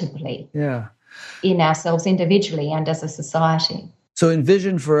equitably in ourselves individually and as a society. So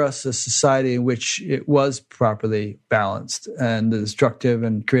envision for us a society in which it was properly balanced and the destructive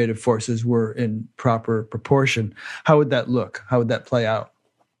and creative forces were in proper proportion. How would that look? How would that play out?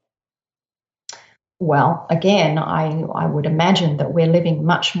 Well, again, I would imagine that we're living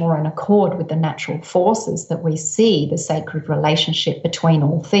much more in accord with the natural forces, that we see the sacred relationship between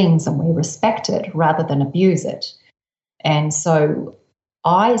all things and we respect it rather than abuse it. And so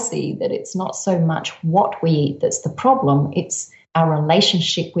I see that it's not so much what we eat that's the problem, it's our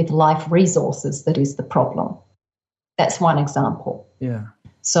relationship with life resources that is the problem. That's one example. Yeah.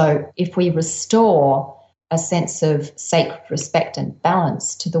 So if we restore a sense of sacred respect and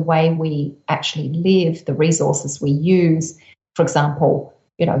balance to the way we actually live, the resources we use, for example,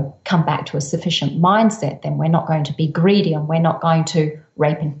 come back to a sufficient mindset, then we're not going to be greedy and we're not going to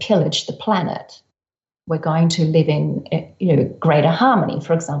rape and pillage the planet. We're going to live in greater harmony,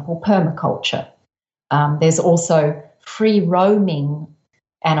 for example, permaculture. There's also free roaming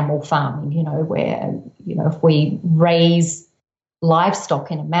animal farming, where, if we raise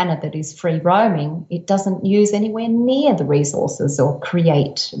livestock in a manner that is free roaming, it doesn't use anywhere near the resources or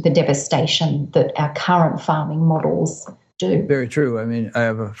create the devastation that our current farming models do. Very true. I mean, I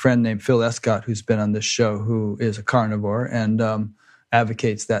have a friend named Phil Escott who's been on this show who is a carnivore and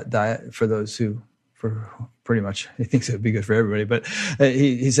advocates that diet for those who, for pretty much, he thinks it would be good for everybody. But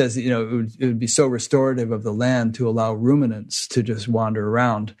he says, it would be so restorative of the land to allow ruminants to just wander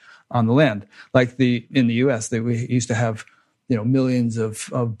around on the land. Like in the U.S., we used to have millions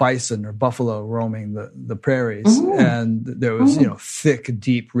of bison or buffalo roaming the prairies. Mm-hmm. And there was, thick,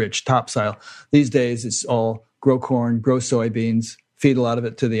 deep, rich topsoil. These days, it's all grow corn, grow soybeans, feed a lot of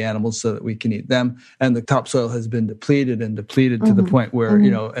it to the animals so that we can eat them. And the topsoil has been depleted mm-hmm. to the point where,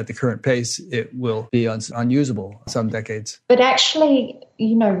 mm-hmm. At the current pace, it will be unusable some decades. But actually,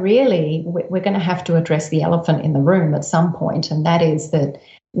 really, we're going to have to address the elephant in the room at some point, and that is that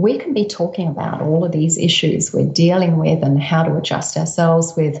we can be talking about all of these issues we're dealing with and how to adjust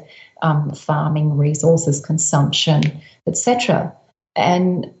ourselves with farming, resources, consumption, etc.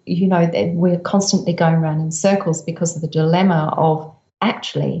 And, we're constantly going around in circles because of the dilemma of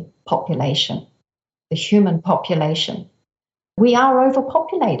actually population, the human population. We are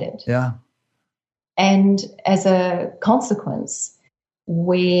overpopulated. Yeah. And as a consequence,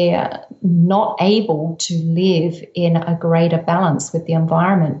 we're not able to live in a greater balance with the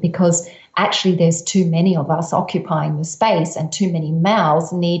environment because actually there's too many of us occupying the space and too many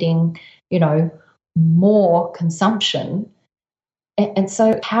mouths needing, more consumption. And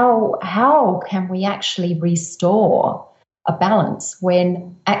so how can we actually restore a balance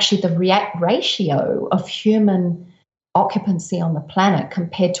when actually the ratio of human occupancy on the planet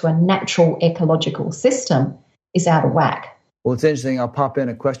compared to a natural ecological system is out of whack? Well, it's interesting. I'll pop in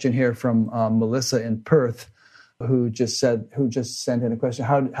a question here from Melissa in Perth, who just sent in a question.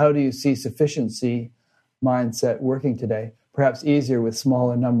 How do you see sufficiency mindset working today? Perhaps easier with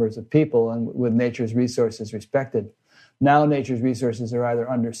smaller numbers of people and with nature's resources respected. Now nature's resources are either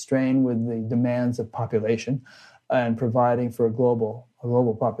under strain with the demands of population and providing for a global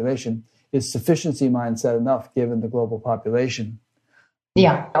population. Is sufficiency mindset enough given the global population?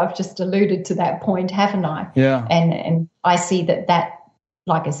 Yeah, I've just alluded to that point, haven't I? Yeah. And I see that,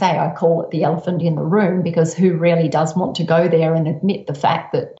 like I say, I call it the elephant in the room because who really does want to go there and admit the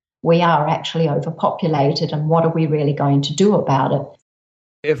fact that we are actually overpopulated and what are we really going to do about it?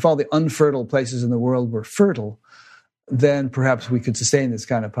 If all the unfertile places in the world were fertile, then perhaps we could sustain this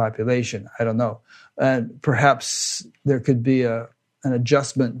kind of population. I don't know. And perhaps there could be an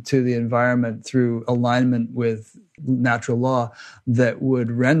adjustment to the environment through alignment with natural law that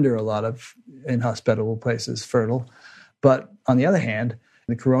would render a lot of inhospitable places fertile. But on the other hand,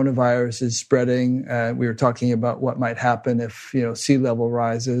 The coronavirus is spreading. We were talking about what might happen if, sea level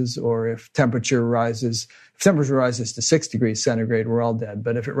rises or if temperature rises. If temperature rises to 6 degrees centigrade, we're all dead.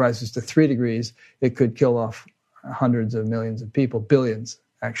 But if it rises to 3 degrees, it could kill off hundreds of millions of people, billions,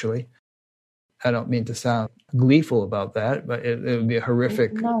 actually. I don't mean to sound gleeful about that, but it would be a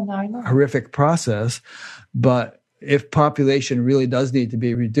horrific process. But if population really does need to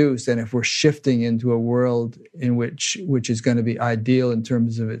be reduced, and if we're shifting into a world in which is going to be ideal in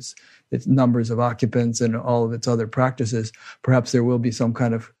terms of its numbers of occupants and all of its other practices, perhaps there will be some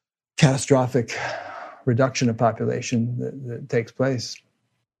kind of catastrophic reduction of population that takes place.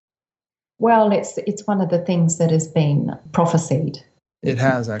 Well, it's one of the things that has been prophesied. It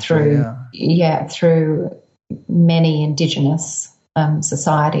has actually, through many Indigenous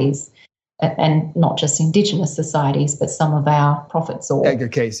societies. And not just Indigenous societies, but some of our prophets or Edgar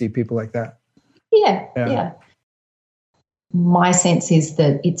Cayce, people like that. Yeah. My sense is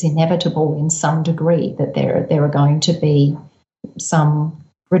that it's inevitable in some degree that there are going to be some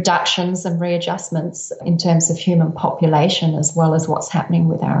reductions and readjustments in terms of human population as well as what's happening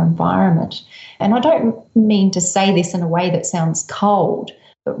with our environment. And I don't mean to say this in a way that sounds cold,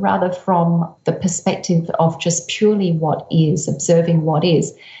 but rather from the perspective of just purely what is, observing what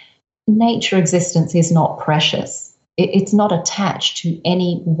is. Nature existence is not precious. It's not attached to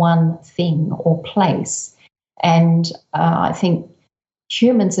any one thing or place. And I think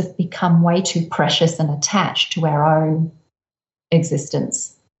humans have become way too precious and attached to our own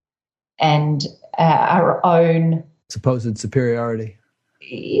existence and our own supposed superiority.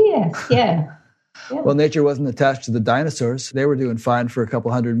 Yeah. Well, nature wasn't attached to the dinosaurs. They were doing fine for a couple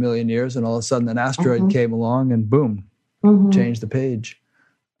 100 million years, and all of a sudden an asteroid came along and boom, changed the page.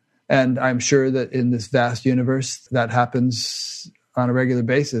 And I'm sure that in this vast universe, that happens on a regular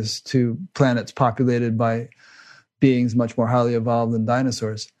basis to planets populated by beings much more highly evolved than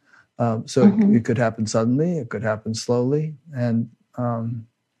dinosaurs. It could happen suddenly, it could happen slowly. And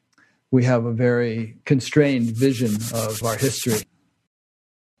we have a very constrained vision of our history.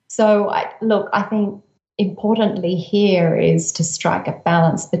 So, I think importantly here is to strike a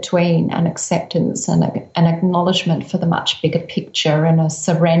balance between an acceptance and an acknowledgement for the much bigger picture and a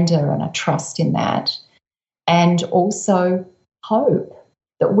surrender and a trust in that. And also hope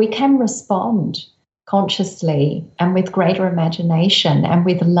that we can respond consciously and with greater imagination and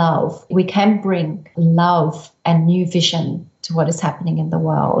with love. We can bring love and new vision to what is happening in the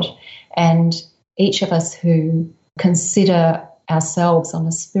world. And each of us who consider ourselves on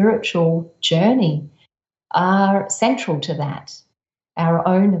a spiritual journey are central to that. Our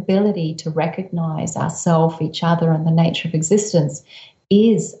own ability to recognize ourselves, each other, and the nature of existence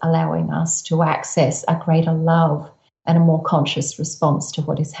is allowing us to access a greater love and a more conscious response to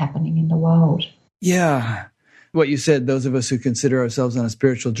what is happening in the world. Yeah. What you said, those of us who consider ourselves on a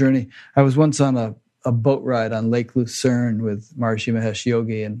spiritual journey. I was once on a boat ride on Lake Lucerne with Maharishi Mahesh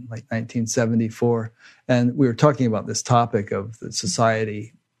Yogi in 1974. And we were talking about this topic of the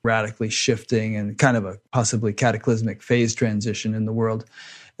society radically shifting and kind of a possibly cataclysmic phase transition in the world.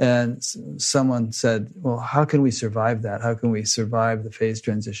 And someone said, well, how can we survive that? How can we survive the phase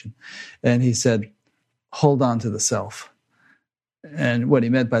transition? And he said, hold on to the self. And what he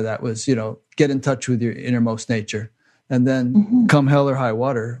meant by that was, get in touch with your innermost nature. And then come hell or high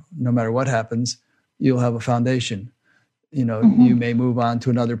water, no matter what happens, you'll have a foundation. You may move on to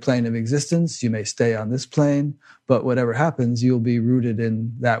another plane of existence. You may stay on this plane, but whatever happens, you'll be rooted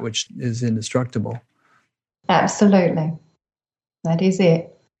in that which is indestructible. Absolutely. That is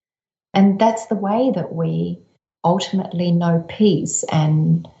it. And that's the way that we ultimately know peace,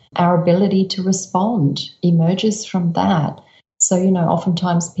 and our ability to respond emerges from that. So,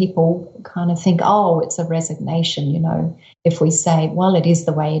 oftentimes people kind of think, oh, it's a resignation, if we say, well, it is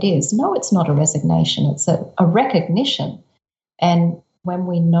the way it is. No, it's not a resignation. It's a recognition. And when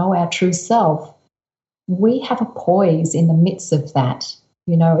we know our true self, we have a poise in the midst of that.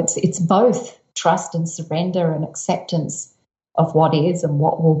 It's both trust and surrender and acceptance of what is and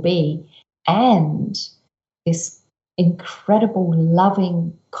what will be, and this incredible,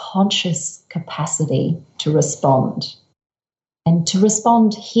 loving, conscious capacity to respond. And to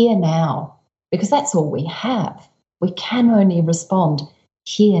respond here now, because that's all we have. We can only respond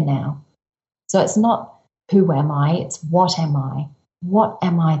here now. So it's not who am I, it's what am I? What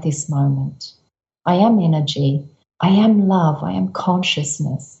am I this moment? I am energy. I am love. I am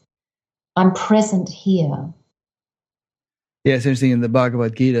consciousness. I'm present here. Yeah, it's interesting. In the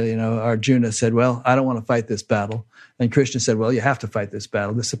Bhagavad Gita, Arjuna said, well, I don't want to fight this battle. And Krishna said, well, you have to fight this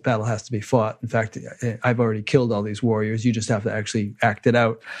battle. This battle has to be fought. In fact, I've already killed all these warriors. You just have to actually act it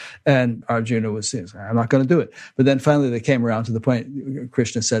out. And Arjuna was saying, I'm not going to do it. But then finally they came around to the point,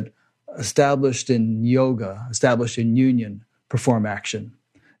 Krishna said, established in yoga, established in union, perform action.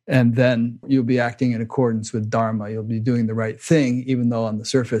 And then you'll be acting in accordance with Dharma. You'll be doing the right thing, even though on the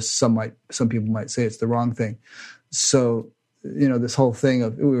surface some people might say it's the wrong thing. So, this whole thing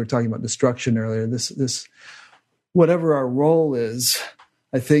of, we were talking about destruction earlier, this whatever our role is,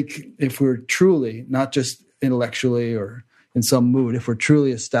 I think if we're truly, not just intellectually or in some mood, if we're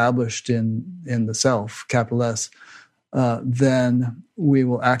truly established in the self, capital S, then we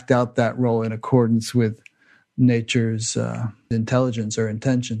will act out that role in accordance with nature's intelligence or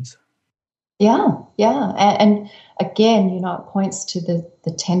intentions. Yeah. And again, it points to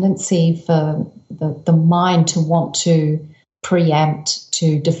the tendency for the mind to want to preempt,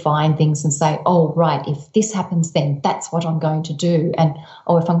 to define things and say, oh, right, if this happens, then that's what I'm going to do. And,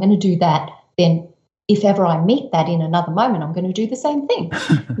 if I'm going to do that, then if ever I meet that in another moment, I'm going to do the same thing.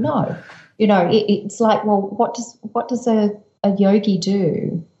 No. It's like, well, what does a yogi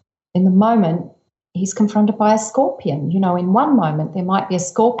do in the moment? He's confronted by a scorpion. In one moment there might be a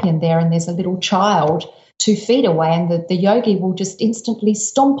scorpion there and there's a little child 2 feet away, and the yogi will just instantly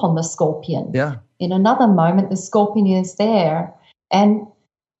stomp on the scorpion. Yeah. In another moment, the scorpion is there and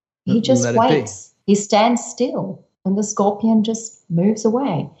he just waits. He stands still and the scorpion just moves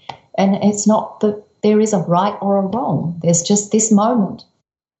away. And it's not that there is a right or a wrong. There's just this moment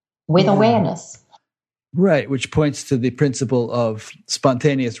with awareness. Right, which points to the principle of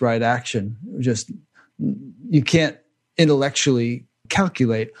spontaneous right action. Just, you can't intellectually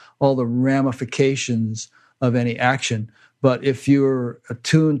calculate all the ramifications of any action, but if you're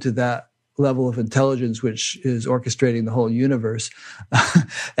attuned to that level of intelligence which is orchestrating the whole universe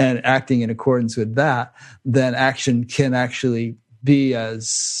and acting in accordance with that, then action can actually be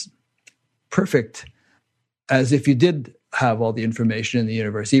as perfect as if you did have all the information in the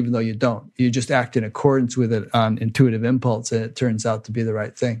universe, even though you don't. You just act in accordance with it on intuitive impulse, and it turns out to be the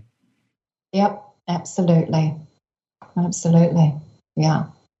right thing. Yep, absolutely. Yeah.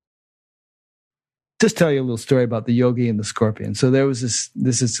 Just tell you a little story about the yogi and the scorpion. So there was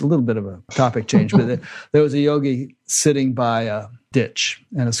this is a little bit of a topic change, but there was a yogi sitting by a ditch,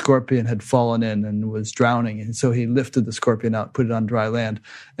 and a scorpion had fallen in and was drowning. And so he lifted the scorpion out, put it on dry land,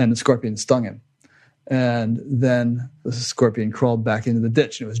 and the scorpion stung him. And then the scorpion crawled back into the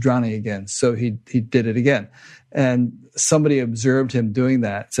ditch and it was drowning again. So he did it again. And somebody observed him doing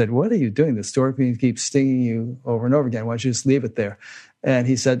that, said, "What are you doing? The scorpion keeps stinging you over and over again. Why don't you just leave it there?" And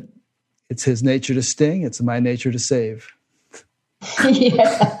he said, "It's his nature to sting. It's my nature to save."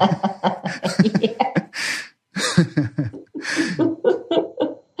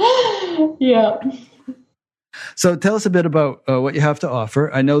 Yeah. So tell us a bit about what you have to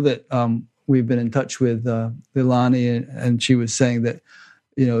offer. I know that we've been in touch with Leilani, and she was saying that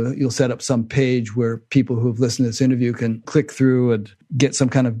you'll set up some page where people who've listened to this interview can click through and get some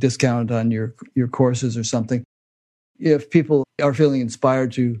kind of discount on your courses or something. If people are feeling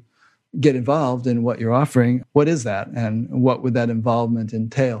inspired to get involved in what you're offering, what is that, and what would that involvement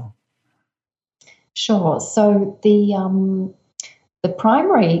entail? Sure. So the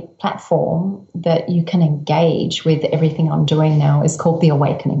primary platform that you can engage with everything I'm doing now is called The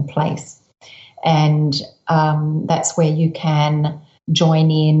Awakening Place. And that's where you can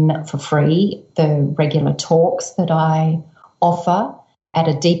join in for free the regular talks that I offer at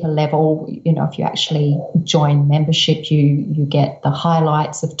a deeper level. If you actually join membership, you get the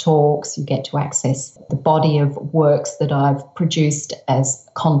highlights of talks, you get to access the body of works that I've produced as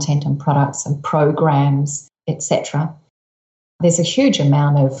content and products and programs, etc. There's a huge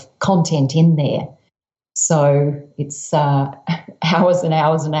amount of content in there. So it's hours and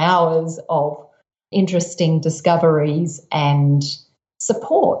hours and hours of interesting discoveries and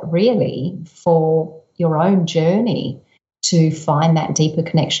support, really, for your own journey to find that deeper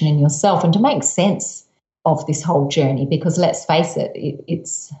connection in yourself and to make sense of this whole journey. Because let's face it,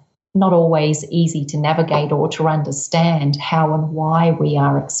 it's not always easy to navigate or to understand how and why we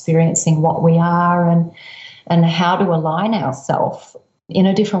are experiencing what we are, and how to align ourselves in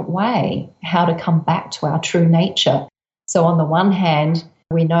a different way, how to come back to our true nature. So on the one hand,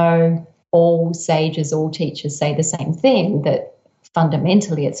 we know all sages, all teachers say the same thing, that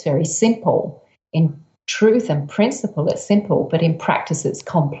fundamentally it's very simple. In truth and principle, it's simple, but in practice, it's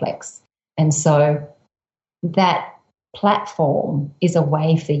complex. And so that platform is a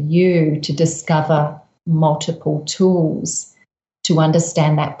way for you to discover multiple tools to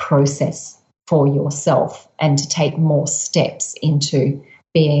understand that process for yourself and to take more steps into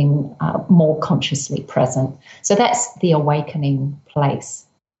being more consciously present. So that's the awakening place.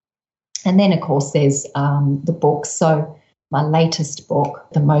 And then, of course, there's the books. So my latest book,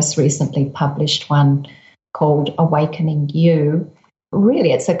 the most recently published one called Awakening You,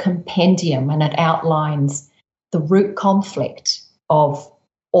 really it's a compendium and it outlines the root conflict of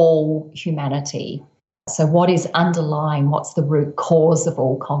all humanity. So what is underlying, what's the root cause of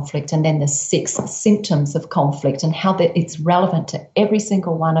all conflict, and then the 6 symptoms of conflict and how that it's relevant to every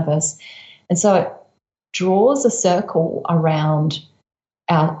single one of us. And so it draws a circle around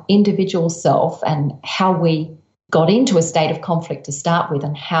our individual self and how we got into a state of conflict to start with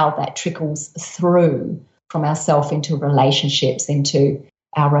and how that trickles through from ourself into relationships, into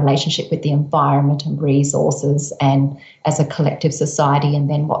our relationship with the environment and resources and as a collective society, and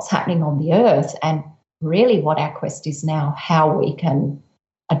then what's happening on the earth. And really what our quest is now, how we can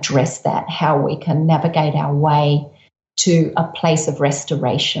address that, how we can navigate our way to a place of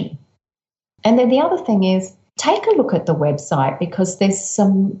restoration. And then the other thing is, take a look at the website, because there's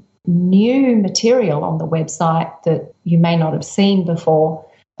some new material on the website that you may not have seen before.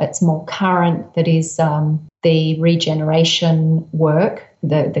 It's more current, that is the regeneration work,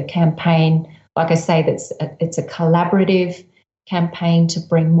 the campaign. Like I say, it's a collaborative campaign to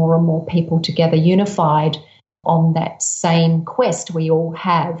bring more and more people together, unified on that same quest we all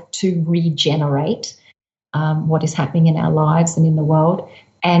have to regenerate what is happening in our lives and in the world,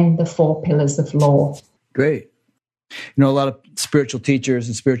 and the 4 pillars of law. Great. You know, a lot of spiritual teachers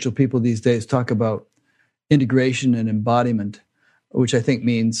and spiritual people these days talk about integration and embodiment, which I think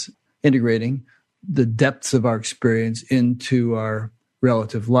means integrating the depths of our experience into our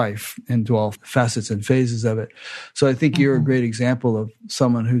relative life, into all facets and phases of it. So I think you're a great example of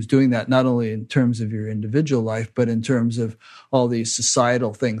someone who's doing that, not only in terms of your individual life, but in terms of all these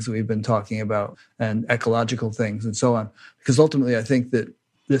societal things that we've been talking about and ecological things and so on. Because ultimately, I think that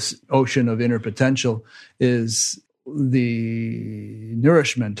this ocean of inner potential is the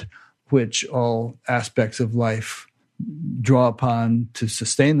nourishment which all aspects of life draw upon to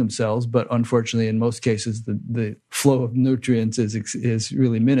sustain themselves. But unfortunately, in most cases, the flow of nutrients is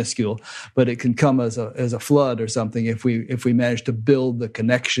really minuscule. But it can come as a flood or something if we manage to build the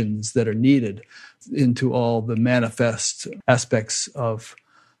connections that are needed into all the manifest aspects of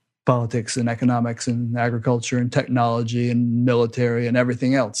politics and economics and agriculture and technology and military and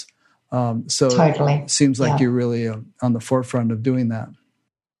everything else. So totally. It seems like you're really on the forefront of doing that.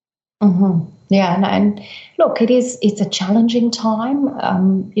 Mm-hmm. Yeah, and look, it's a challenging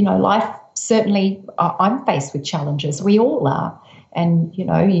time. Life, certainly, I'm faced with challenges. We all are. And,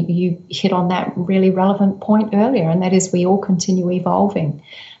 you hit on that really relevant point earlier, and that is we all continue evolving.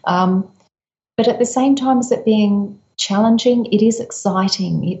 But at the same time as it being challenging, it is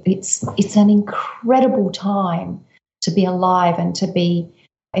exciting. It's an incredible time to be alive and to be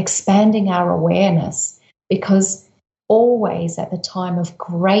expanding our awareness, because always at the time of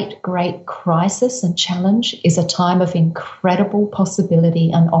great, great crisis and challenge is a time of incredible possibility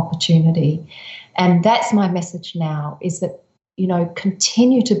and opportunity. And that's my message now, is that,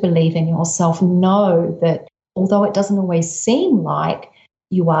 continue to believe in yourself. Know that although it doesn't always seem like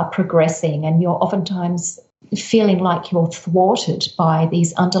you are progressing and you're oftentimes feeling like you're thwarted by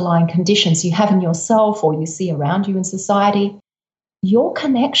these underlying conditions you have in yourself or you see around you in society, your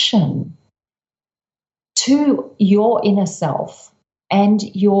connection to your inner self and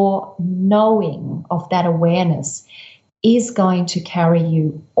your knowing of that awareness is going to carry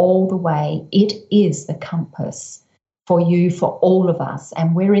you all the way. It is the compass for you, for all of us,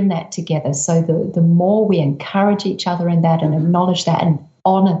 and we're in that together. So the more we encourage each other in that and acknowledge that and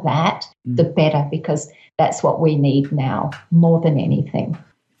honor that, the better, because that's what we need now more than anything.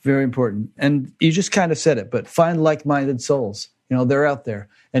 Very important. And you just kind of said it, but find like-minded souls. They're out there.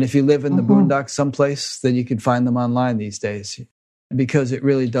 And if you live in the boondocks someplace, then you can find them online these days, because it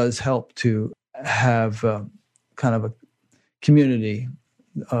really does help to have kind of a community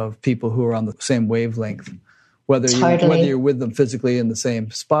of people who are on the same wavelength, whether you're with them physically in the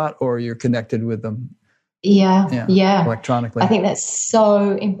same spot or you're connected with them. Yeah. Electronically. I think that's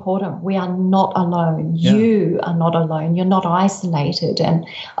so important. We are not alone. Yeah. You are not alone. You're not isolated. And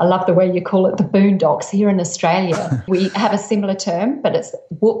I love the way you call it the boondocks. Here in Australia, we have a similar term, but it's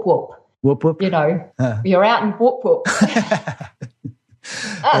whoop whoop. Whoop whoop. You're out in whoop whoop.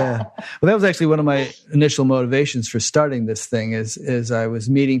 Yeah. Well, that was actually one of my initial motivations for starting this thing is I was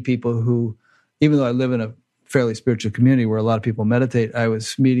meeting people who, even though I live in a fairly spiritual community where a lot of people meditate, I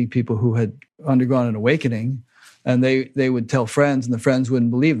was meeting people who had undergone an awakening And they would tell friends, and the friends wouldn't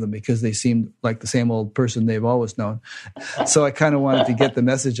believe them because they seemed like the same old person they've always known. So I kind of wanted to get the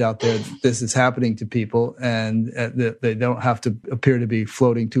message out there that this is happening to people, and that they don't have to appear to be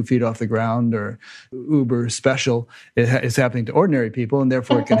floating 2 feet off the ground or uber special. It's happening to ordinary people, and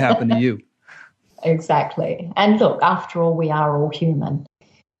therefore it can happen to you. Exactly. And look, after all, we are all human.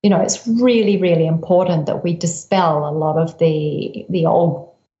 It's really, really important that we dispel a lot of the old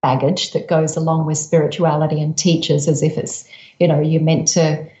baggage that goes along with spirituality and teachers, as if it's, you're meant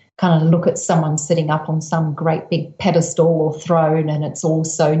to kind of look at someone sitting up on some great big pedestal or throne, and it's all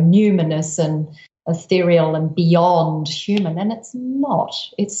so numinous and ethereal and beyond human. And it's not.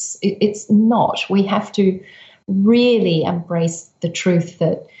 It's not. We have to really embrace the truth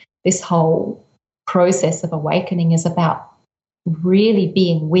that this whole process of awakening is about really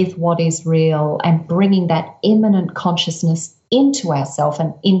being with what is real and bringing that immanent consciousness into ourselves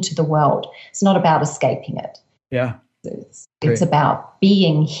and into the world. It's not about escaping it. Yeah. It's about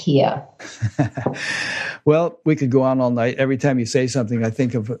being here. Well, we could go on all night. Every time you say something, I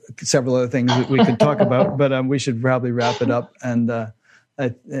think of several other things that we could talk about, but we should probably wrap it up. And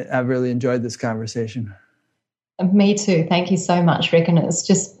I've really enjoyed this conversation. Me too. Thank you so much, Rick. And it's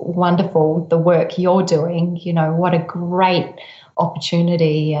just wonderful, the work you're doing. What a great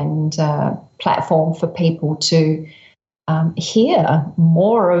opportunity and platform for people to hear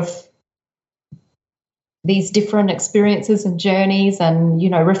more of these different experiences and journeys, and,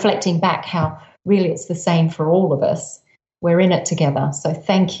 reflecting back how really it's the same for all of us. We're in it together. So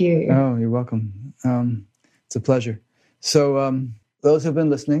thank you. Oh, you're welcome. It's a pleasure. So those who've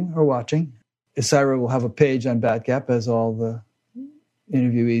been listening or watching, Isira will have a page on Batgap, as all the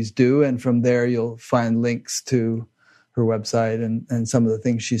interviewees do, and from there you'll find links to her website and some of the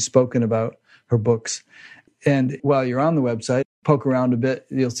things she's spoken about, her books. And while you're on the website, poke around a bit,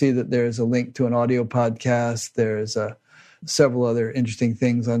 you'll see that there's a link to an audio podcast. There's several other interesting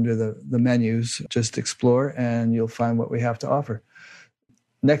things under the menus. Just explore and you'll find what we have to offer.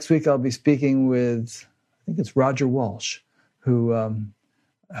 Next week, I'll be speaking with, I think it's Roger Walsh, who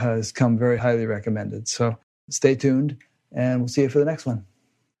has come very highly recommended. So stay tuned, and we'll see you for the next one.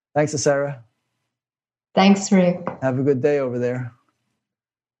 Thanks, Isira. Thanks, Rick. Have a good day over there.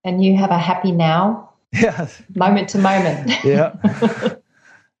 And you have a happy now. Yeah. Moment to moment. Yeah.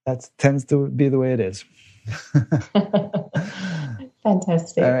 That tends to be the way it is.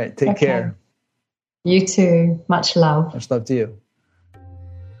 Fantastic. All right. Take care. You too. Much love. Much love to you.